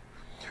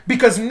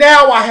 Because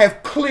now I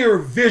have clear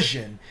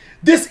vision.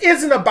 This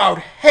isn't about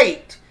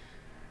hate.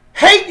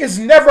 Hate is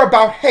never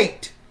about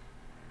hate.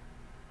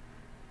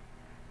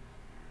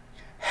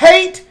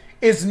 Hate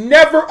is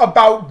never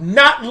about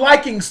not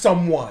liking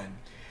someone.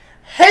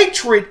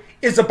 Hatred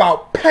is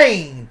about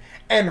pain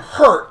and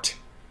hurt.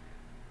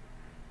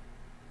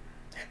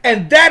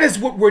 And that is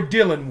what we're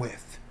dealing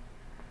with.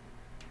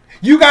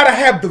 You got to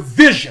have the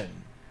vision.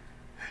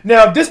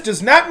 Now, this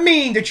does not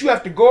mean that you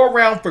have to go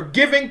around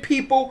forgiving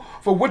people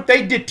for what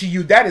they did to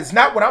you. That is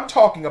not what I'm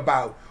talking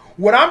about.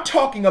 What I'm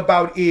talking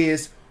about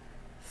is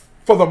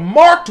for the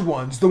marked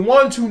ones, the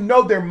ones who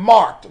know they're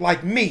marked,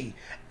 like me,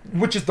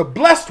 which is the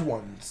blessed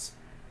ones.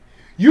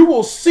 You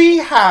will see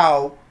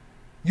how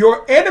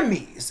your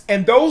enemies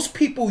and those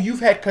people you've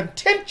had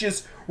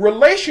contentious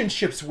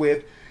relationships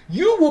with,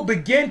 you will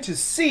begin to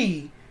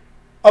see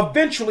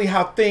eventually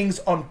how things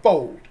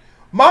unfold.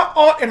 My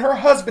aunt and her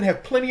husband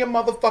have plenty of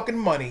motherfucking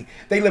money.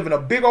 They live in a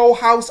big old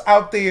house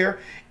out there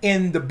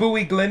in the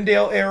Bowie,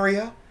 Glendale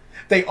area.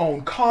 They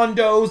own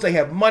condos. They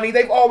have money.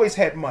 They've always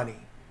had money.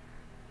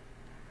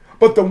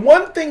 But the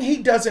one thing he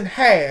doesn't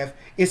have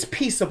is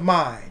peace of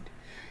mind.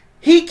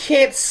 He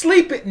can't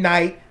sleep at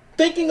night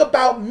thinking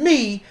about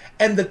me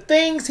and the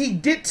things he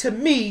did to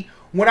me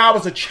when I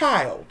was a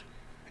child.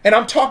 And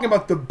I'm talking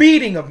about the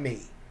beating of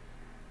me.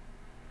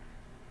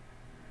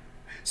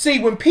 See,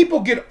 when people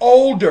get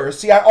older,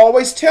 see, I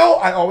always tell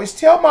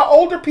my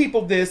older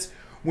people this,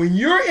 when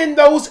you're in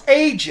those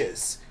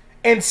ages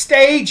and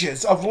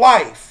stages of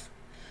life,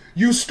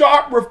 you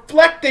start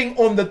reflecting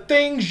on the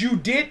things you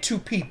did to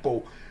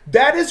people.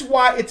 That is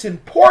why it's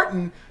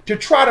important to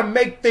try to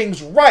make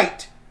things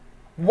right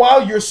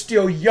while you're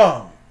still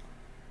young.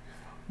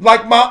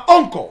 Like my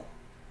uncle.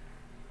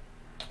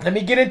 Let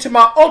me get into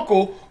my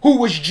uncle, who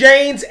was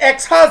Jane's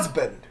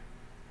ex-husband.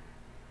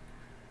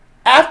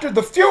 After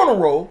the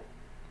funeral,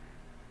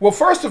 well,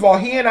 first of all,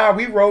 he and I,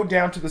 we rode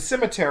down to the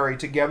cemetery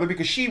together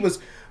because she was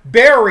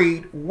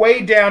buried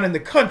way down in the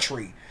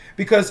country,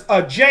 because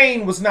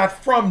Jane was not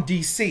from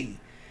D.C.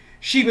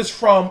 She was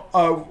from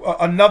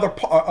another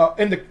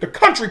in the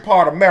country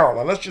part of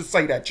Maryland. Let's just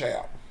say that,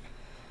 child.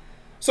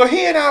 So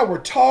he and I were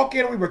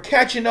talking. We were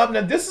catching up.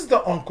 Now, this is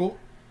the uncle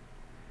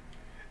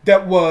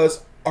that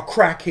was a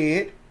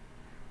crackhead,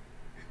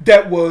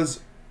 that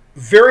was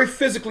very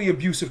physically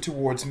abusive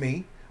towards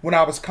me when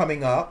I was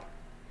coming up.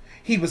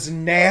 He was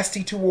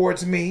nasty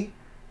towards me,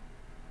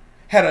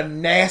 had a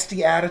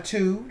nasty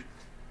attitude.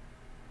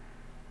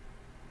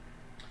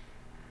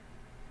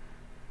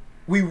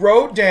 We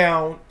rode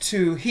down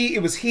to,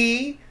 it was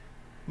he,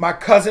 my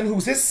cousin,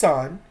 who's his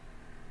son,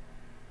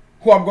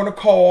 who I'm going to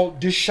call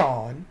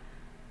Deshaun,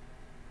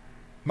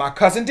 my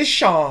cousin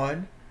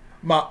Deshaun,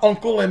 my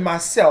uncle, and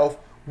myself.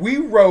 We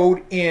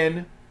rode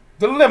in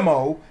the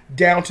limo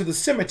down to the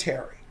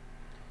cemetery.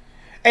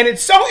 And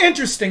it's so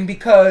interesting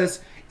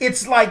because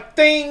it's like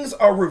things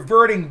are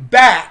reverting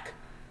back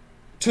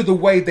to the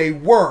way they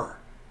were.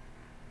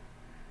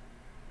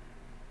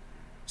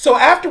 So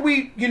after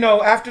we,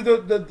 after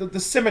the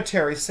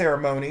cemetery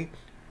ceremony,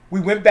 we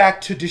went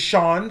back to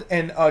Deshawn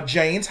and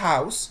Jane's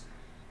house,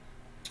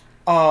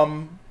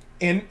 in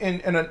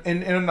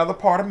another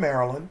part of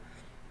Maryland.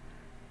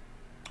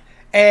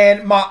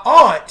 And my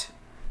aunt,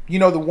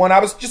 the one I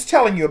was just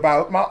telling you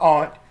about, my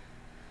aunt,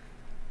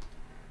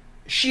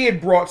 she had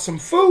brought some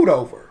food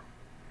over.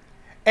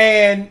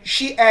 And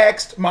she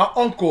asked my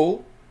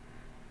uncle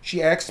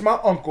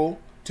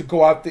to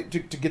go out to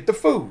get the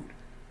food.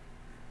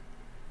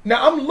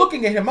 Now I'm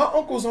looking at him. My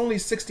uncle's only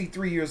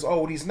 63 years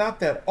old. He's not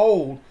that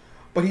old,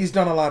 but he's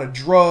done a lot of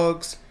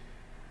drugs.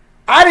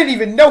 I didn't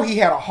even know he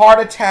had a heart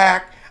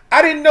attack.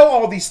 I didn't know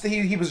all these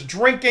things. He was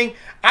drinking.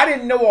 I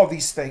didn't know all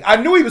these things. I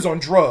knew he was on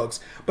drugs,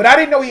 but I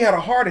didn't know he had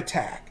a heart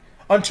attack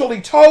until he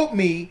told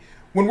me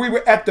when we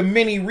were at the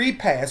mini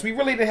repast. We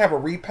really didn't have a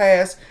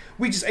repast.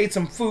 We just ate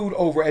some food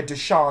over at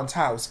Deshawn's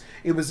house.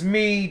 It was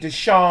me,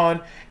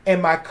 Deshawn,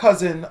 and my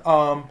cousin,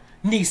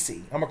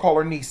 Nisi. I'm going to call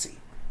her Nisi.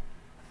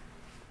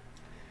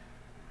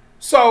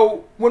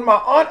 So when my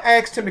aunt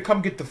asked him to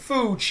come get the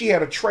food, she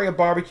had a tray of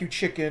barbecue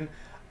chicken,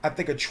 I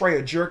think a tray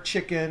of jerk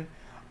chicken,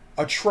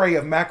 a tray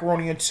of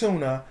macaroni and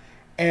tuna,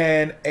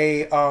 and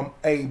a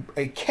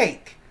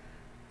cake,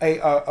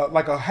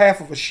 like a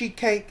half of a sheet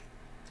cake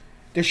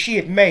that she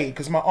had made,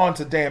 because my aunt's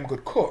a damn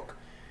good cook.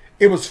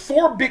 It was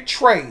 4 big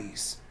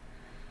trays.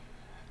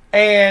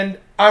 And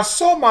I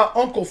saw my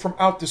uncle from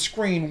out the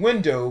screen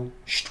window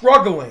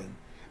struggling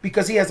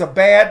because he has a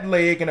bad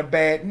leg and a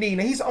bad knee.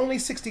 Now, he's only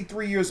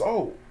 63 years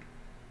old.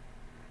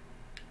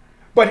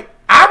 But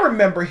I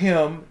remember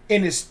him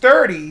in his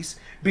 30s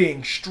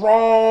being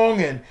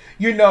strong and,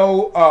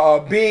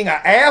 being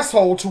an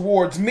asshole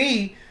towards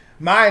me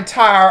my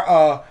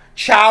entire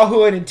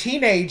childhood and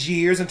teenage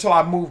years until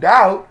I moved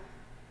out.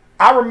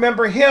 I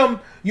remember him,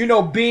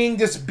 being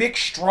this big,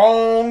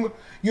 strong,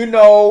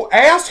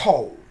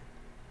 asshole.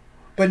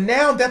 But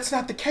now that's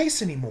not the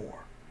case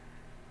anymore.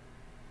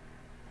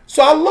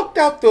 So I looked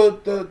out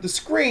the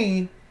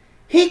screen.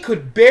 He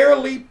could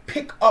barely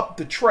pick up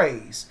the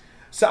trays.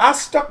 So I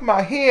stuck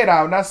my head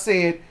out and I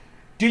said,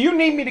 "Do you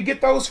need me to get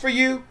those for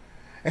you?"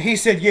 And he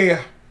said,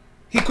 "Yeah."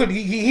 He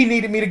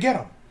needed me to get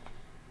them.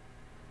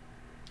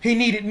 He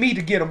needed me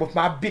to get them with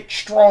my big,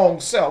 strong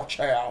self,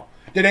 child,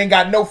 that ain't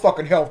got no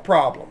fucking health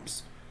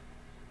problems.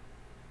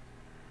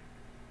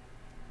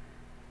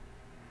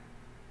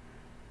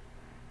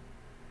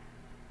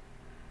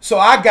 So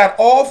I got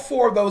all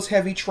 4 of those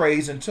heavy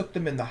trays and took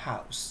them in the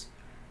house.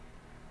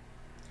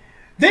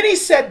 Then he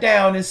sat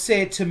down and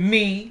said to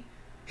me,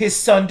 his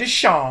son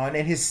Deshawn,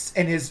 and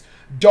his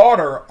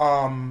daughter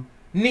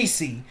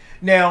Nisi.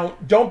 Now,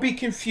 don't be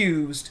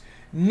confused.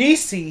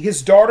 Nisi,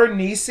 his daughter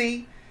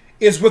Nisi,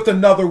 is with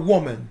another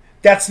woman.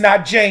 That's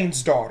not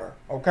Jane's daughter,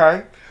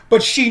 okay?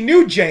 But she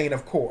knew Jane,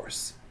 of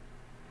course.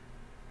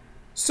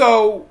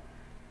 So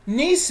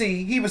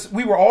Nisi,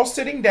 we were all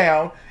sitting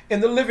down in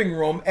the living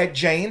room at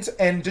Jane's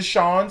and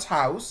Deshawn's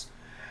house,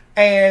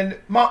 and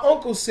my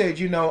uncle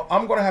said,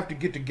 "I'm going to have to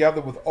get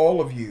together with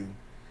all of you."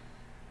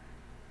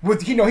 He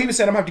was saying, "I'm going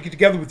to have to get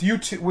together with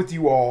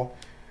you all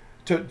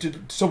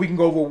so we can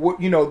go over what,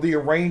 the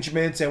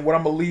arrangements and what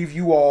I'm going to leave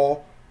you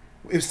all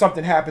if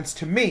something happens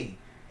to me."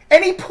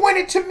 And he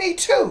pointed to me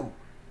too.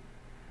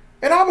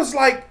 And I was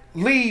like,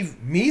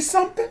 "Leave me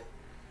something?"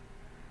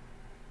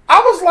 I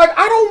was like,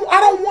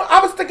 I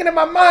was thinking in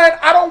my mind,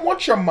 I don't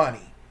want your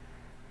money.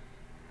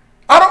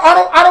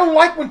 I don't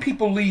like when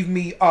people leave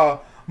me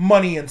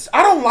money, and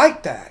I don't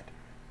like that.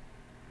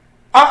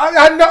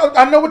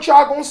 I know what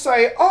y'all gonna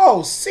say.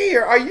 "Oh,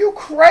 Seer, are you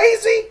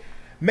crazy?"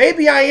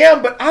 Maybe I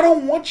am, but I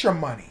don't want your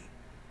money.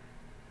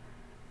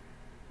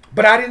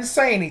 But I didn't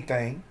say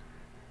anything.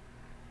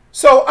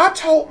 So I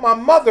told my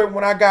mother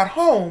when I got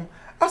home,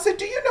 I said,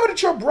 "Do you know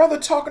that your brother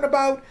talking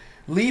about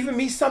leaving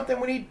me something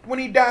when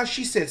he dies?"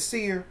 She said,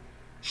 "Seer,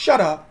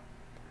 shut up.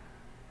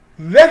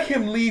 Let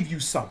him leave you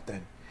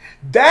something."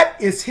 That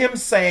is him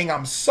saying,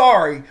 "I'm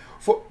sorry."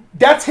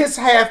 That's his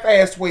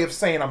half-assed way of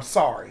saying, "I'm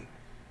sorry."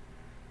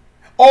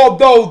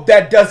 Although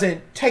that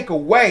doesn't take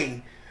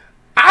away,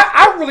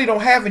 I really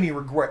don't have any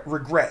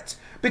regrets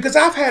because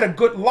I've had a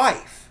good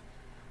life,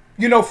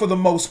 for the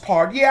most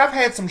part. Yeah, I've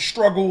had some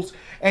struggles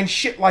and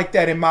shit like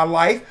that in my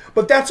life,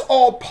 but that's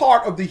all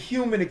part of the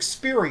human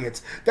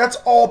experience. That's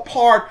all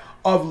part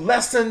of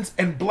lessons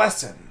and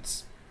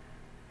blessings.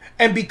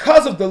 And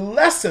because of the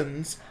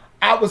lessons,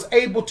 I was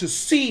able to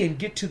see and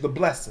get to the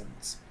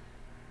blessings.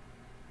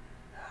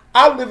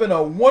 I live in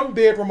a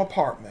 1-bedroom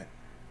apartment,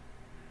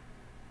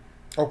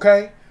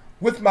 okay,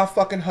 with my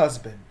fucking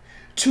husband.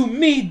 To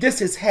me,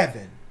 this is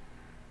heaven.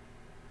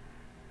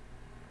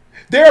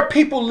 There are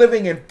people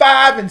living in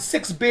 5- and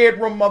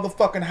 6-bedroom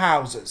motherfucking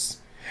houses,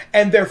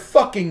 and they're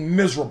fucking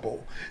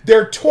miserable.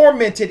 They're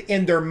tormented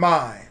in their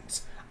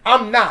minds.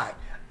 I'm not.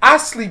 I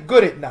sleep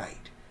good at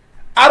night.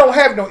 I don't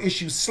have no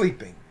issues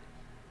sleeping.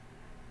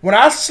 When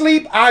I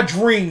sleep, I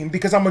dream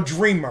because I'm a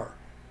dreamer.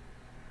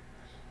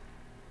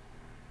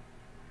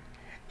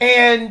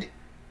 And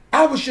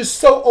I was just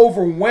so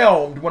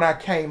overwhelmed when I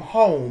came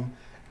home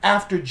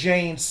after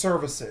Jane's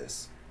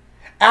services.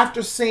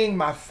 after seeing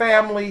my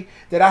family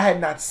that I had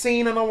not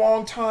seen in a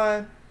long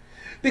time.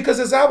 Because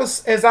as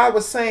I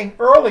was saying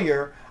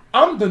earlier,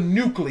 I'm the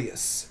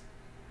nucleus.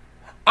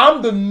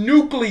 I'm the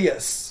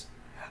nucleus.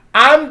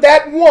 I'm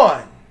that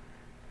one.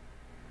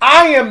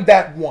 I am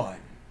that one.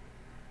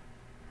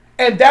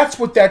 And that's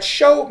what that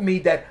showed me,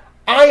 that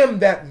I am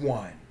that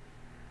one.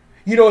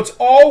 You know, it's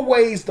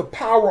always the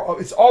power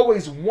of, it's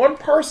always one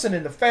person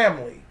in the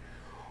family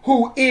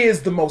who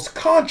is the most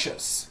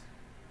conscious.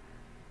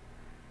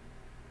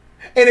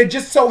 And it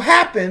just so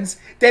happens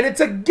that it's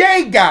a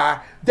gay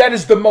guy that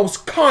is the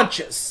most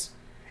conscious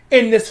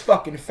in this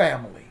fucking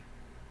family.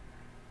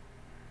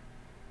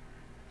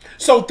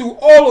 So through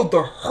all of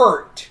the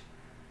hurt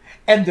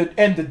and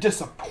the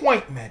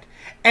disappointment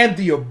and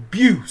the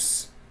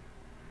abuse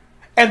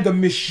and the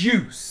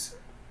misuse,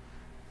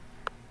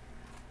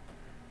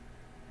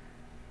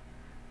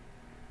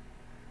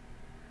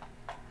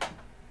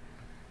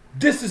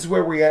 this is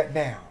where we're at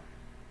now.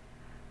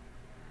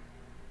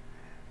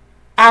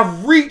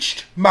 I've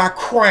reached my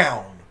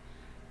crown.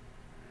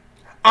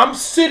 I'm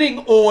sitting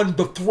on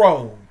the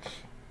throne.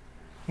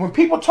 When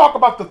people talk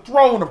about the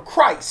throne of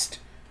Christ,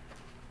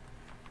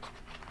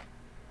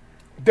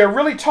 they're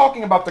really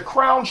talking about the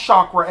crown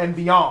chakra and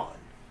beyond.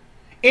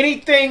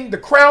 Anything, the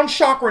crown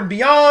chakra and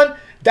beyond,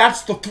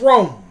 that's the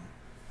throne.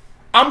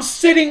 I'm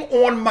sitting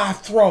on my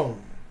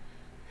throne.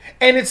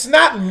 And it's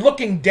not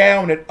looking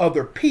down at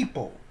other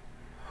people,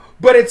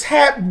 but it's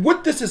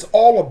what this is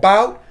all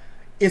about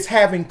is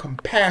having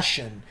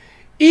compassion,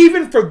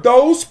 even for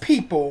those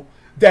people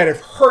that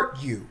have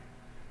hurt you.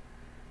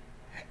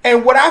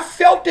 And what I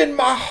felt in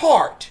my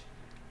heart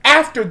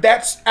after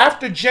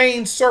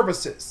Jane's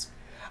services,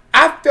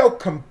 I felt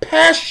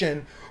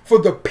compassion for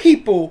the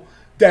people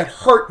that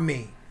hurt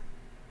me.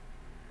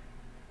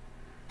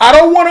 I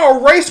don't want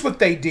to erase what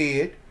they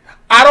did.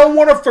 I don't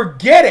want to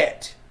forget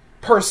it,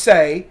 per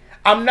se.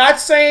 I'm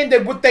not saying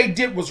that what they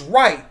did was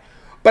right,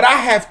 but I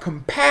have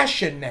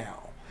compassion now.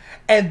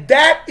 And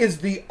that is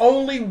the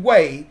only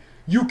way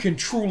you can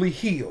truly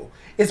heal,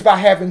 is by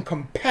having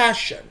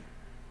compassion.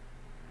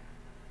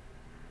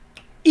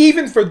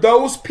 Even for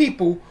those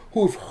people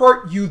who have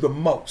hurt you the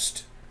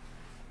most.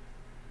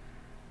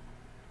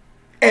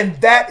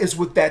 And that is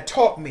what that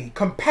taught me.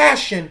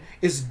 Compassion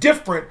is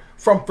different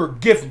from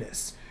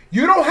forgiveness.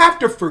 You don't have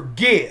to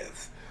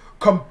forgive.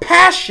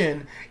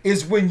 Compassion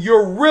is when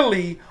you're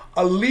really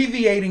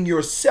alleviating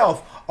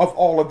yourself of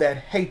all of that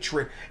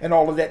hatred and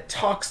all of that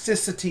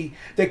toxicity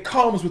that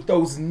comes with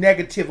those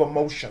negative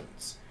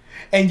emotions.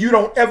 And you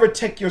don't ever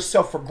take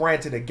yourself for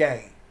granted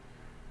again.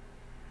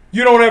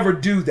 You don't ever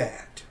do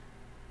that.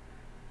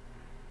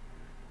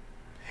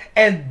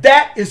 And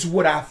that is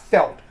what I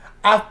felt.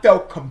 I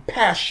felt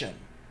compassion.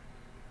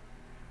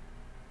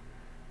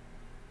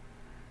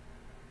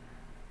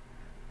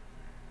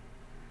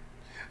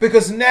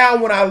 Because now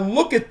when I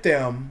look at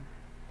them,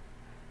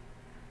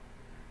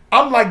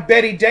 I'm like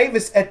Betty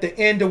Davis at the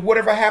end of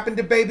Whatever Happened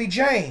to Baby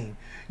Jane.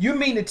 You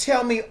mean to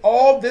tell me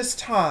all this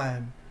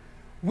time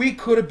we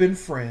could have been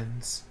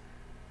friends?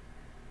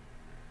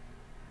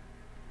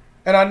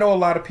 And I know a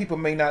lot of people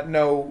may not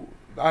know.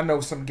 I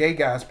know some gay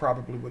guys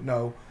probably would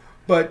know.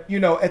 But, you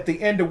know, at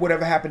the end of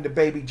Whatever Happened to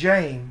Baby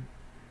Jane,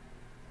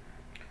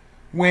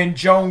 when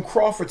Joan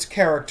Crawford's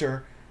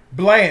character,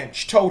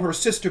 Blanche, told her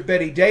sister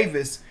Betty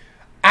Davis,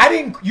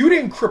 you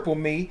didn't cripple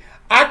me.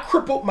 I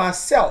crippled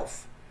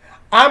myself.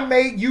 I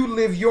made you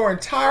live your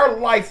entire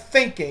life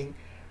thinking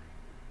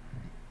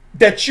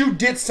that you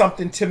did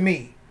something to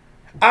me.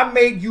 I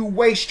made you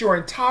waste your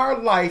entire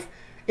life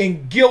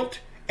in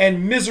guilt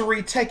and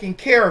misery taking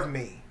care of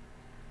me,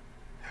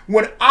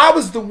 when I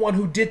was the one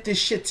who did this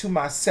shit to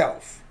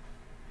myself.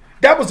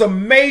 That was a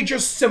major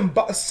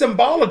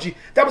symbology.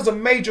 That was a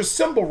major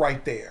symbol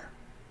right there.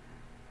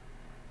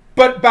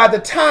 But by the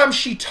time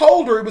she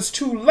told her, it was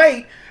too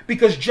late,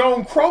 because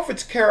Joan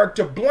Crawford's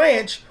character,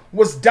 Blanche,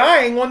 was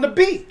dying on the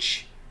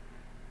beach.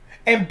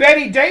 And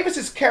Betty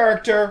Davis's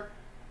character,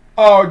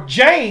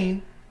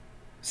 Jane,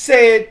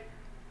 said,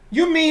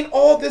 you mean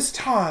all this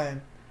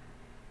time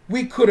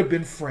we could have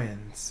been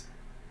friends?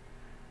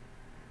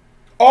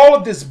 All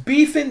of this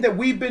beefing that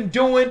we've been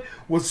doing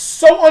was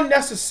so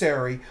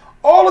unnecessary.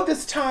 All of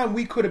this time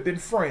we could have been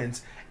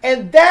friends.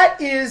 And that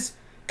is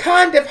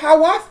kind of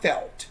how I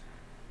felt.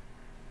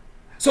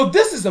 So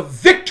this is a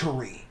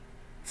victory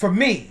for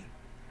me.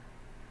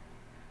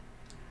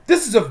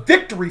 This is a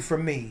victory for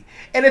me.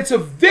 And it's a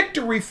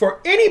victory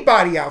for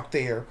anybody out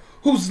there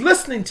who's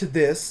listening to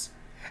this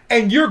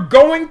and you're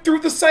going through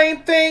the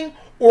same thing,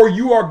 or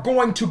you are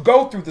going to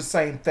go through the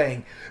same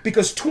thing.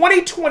 Because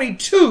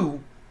 2022,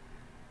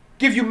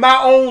 give you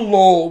my own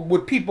little,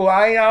 with people,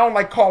 I don't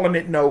like calling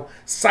it no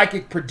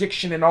psychic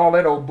prediction and all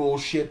that old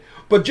bullshit,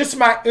 but just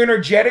my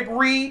energetic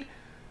read,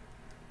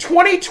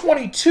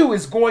 2022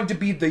 is going to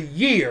be the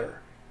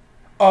year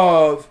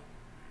of,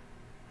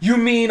 you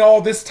mean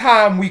all this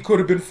time we could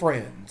have been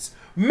friends?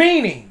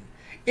 Meaning,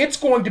 it's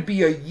going to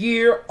be a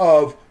year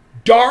of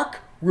dark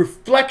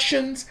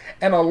reflections,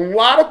 and a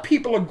lot of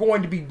people are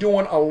going to be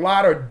doing a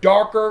lot of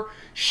darker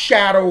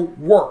shadow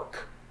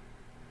work.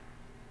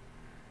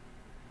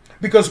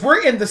 Because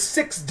we're in the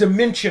sixth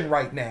dimension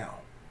right now.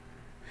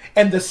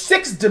 And the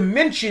sixth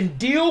dimension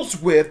deals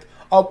with,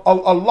 a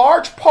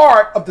large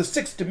part of the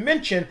sixth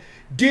dimension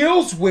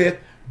deals with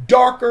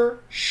darker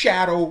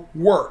shadow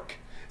work,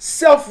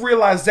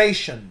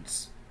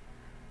 self-realizations,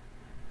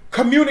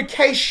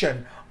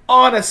 communication,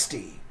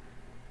 honesty,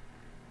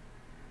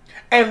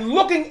 and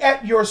looking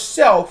at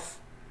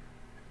yourself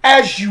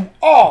as you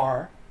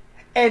are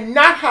and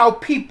not how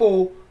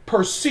people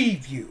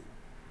perceive you.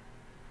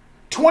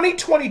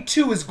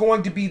 2022 is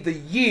going to be the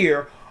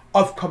year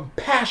of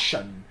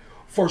compassion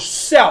for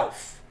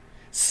self,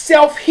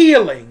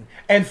 self-healing,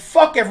 and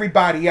fuck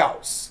everybody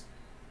else.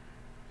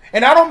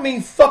 And I don't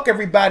mean fuck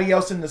everybody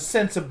else in the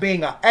sense of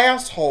being an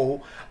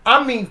asshole.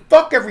 I mean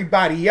fuck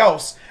everybody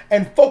else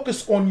and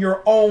focus on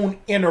your own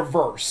inner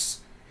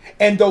verse.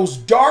 And those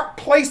dark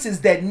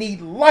places that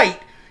need light,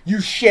 you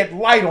shed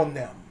light on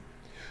them.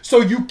 So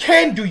you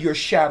can do your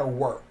shadow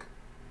work.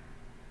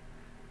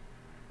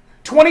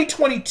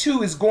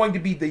 2022 is going to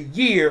be the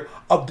year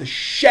of the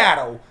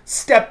shadow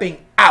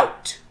stepping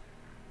out.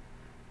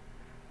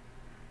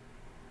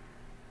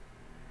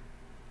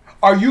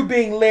 Are you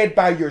being led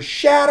by your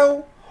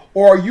shadow,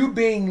 or are you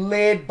being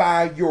led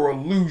by your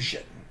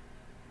illusion?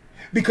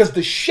 Because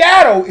the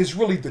shadow is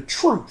really the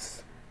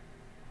truth.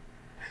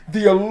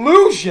 The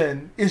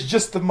illusion is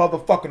just the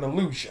motherfucking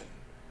illusion.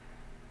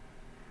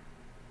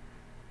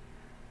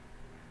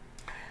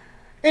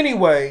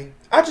 Anyway,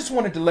 I just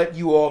wanted to let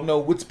you all know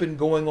what's been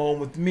going on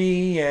with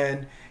me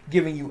and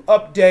giving you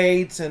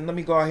updates. And let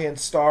me go ahead and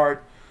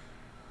start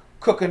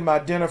cooking my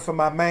dinner for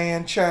my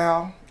man,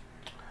 child.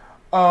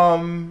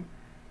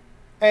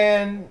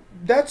 And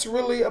that's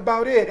really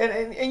about it.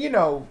 And you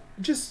know,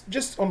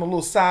 just on a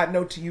little side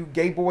note to you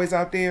gay boys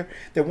out there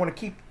that want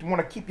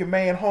to keep your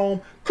man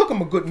home, cook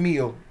him a good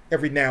meal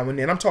every now and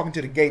then. I'm talking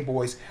to the gay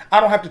boys. I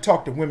don't have to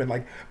talk to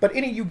women but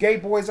any of you gay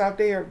boys out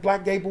there,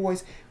 black gay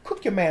boys,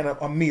 cook your man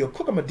a meal.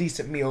 Cook him a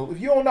decent meal. If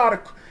you don't know how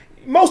to,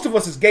 most of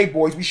us as gay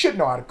boys, we should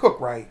know how to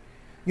cook, right?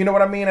 You know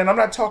what I mean? And I'm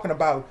not talking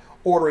about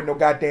ordering no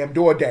goddamn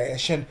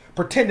DoorDash and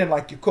pretending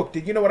like you cooked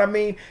it. You know what I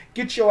mean?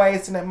 Get your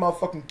ass in that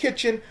motherfucking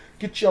kitchen.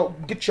 Get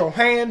your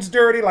hands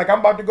dirty like I'm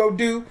about to go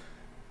do.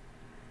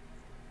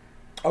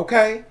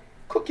 Okay?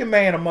 Cook your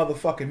man a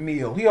motherfucking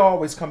meal. He'll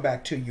always come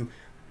back to you.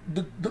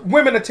 The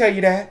women will tell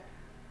you that.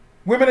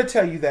 Women will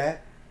tell you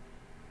that.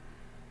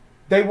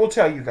 They will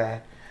tell you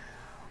that.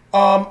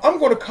 I'm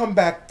going to come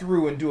back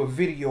through and do a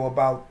video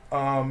about,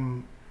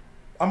 I'm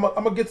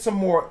going to get some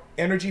more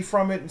energy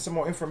from it and some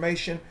more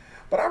information.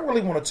 But I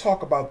really want to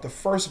talk about the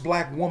first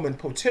black woman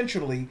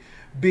potentially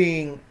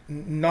being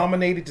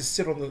nominated to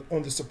sit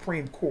on the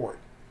Supreme Court.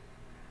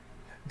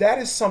 That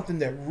is something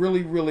that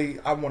really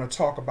I want to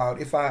talk about.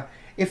 If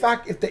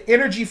the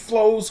energy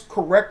flows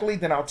correctly,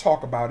 then I'll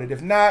talk about it.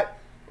 If not,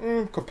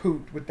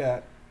 kaput with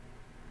that.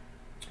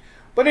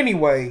 But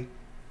anyway,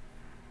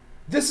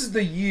 this is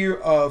the year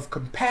of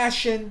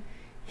compassion,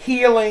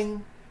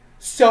 healing,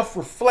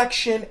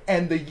 self-reflection,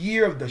 and the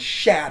year of the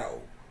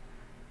shadow.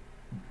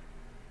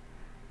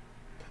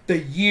 The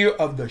year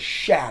of the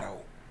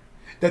shadow.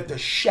 That the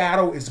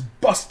shadow is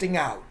busting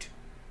out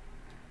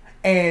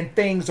and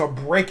things are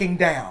breaking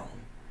down.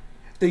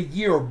 The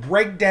year of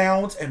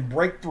breakdowns and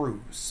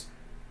breakthroughs.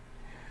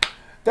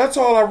 That's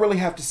all I really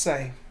have to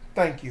say.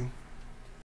 Thank you.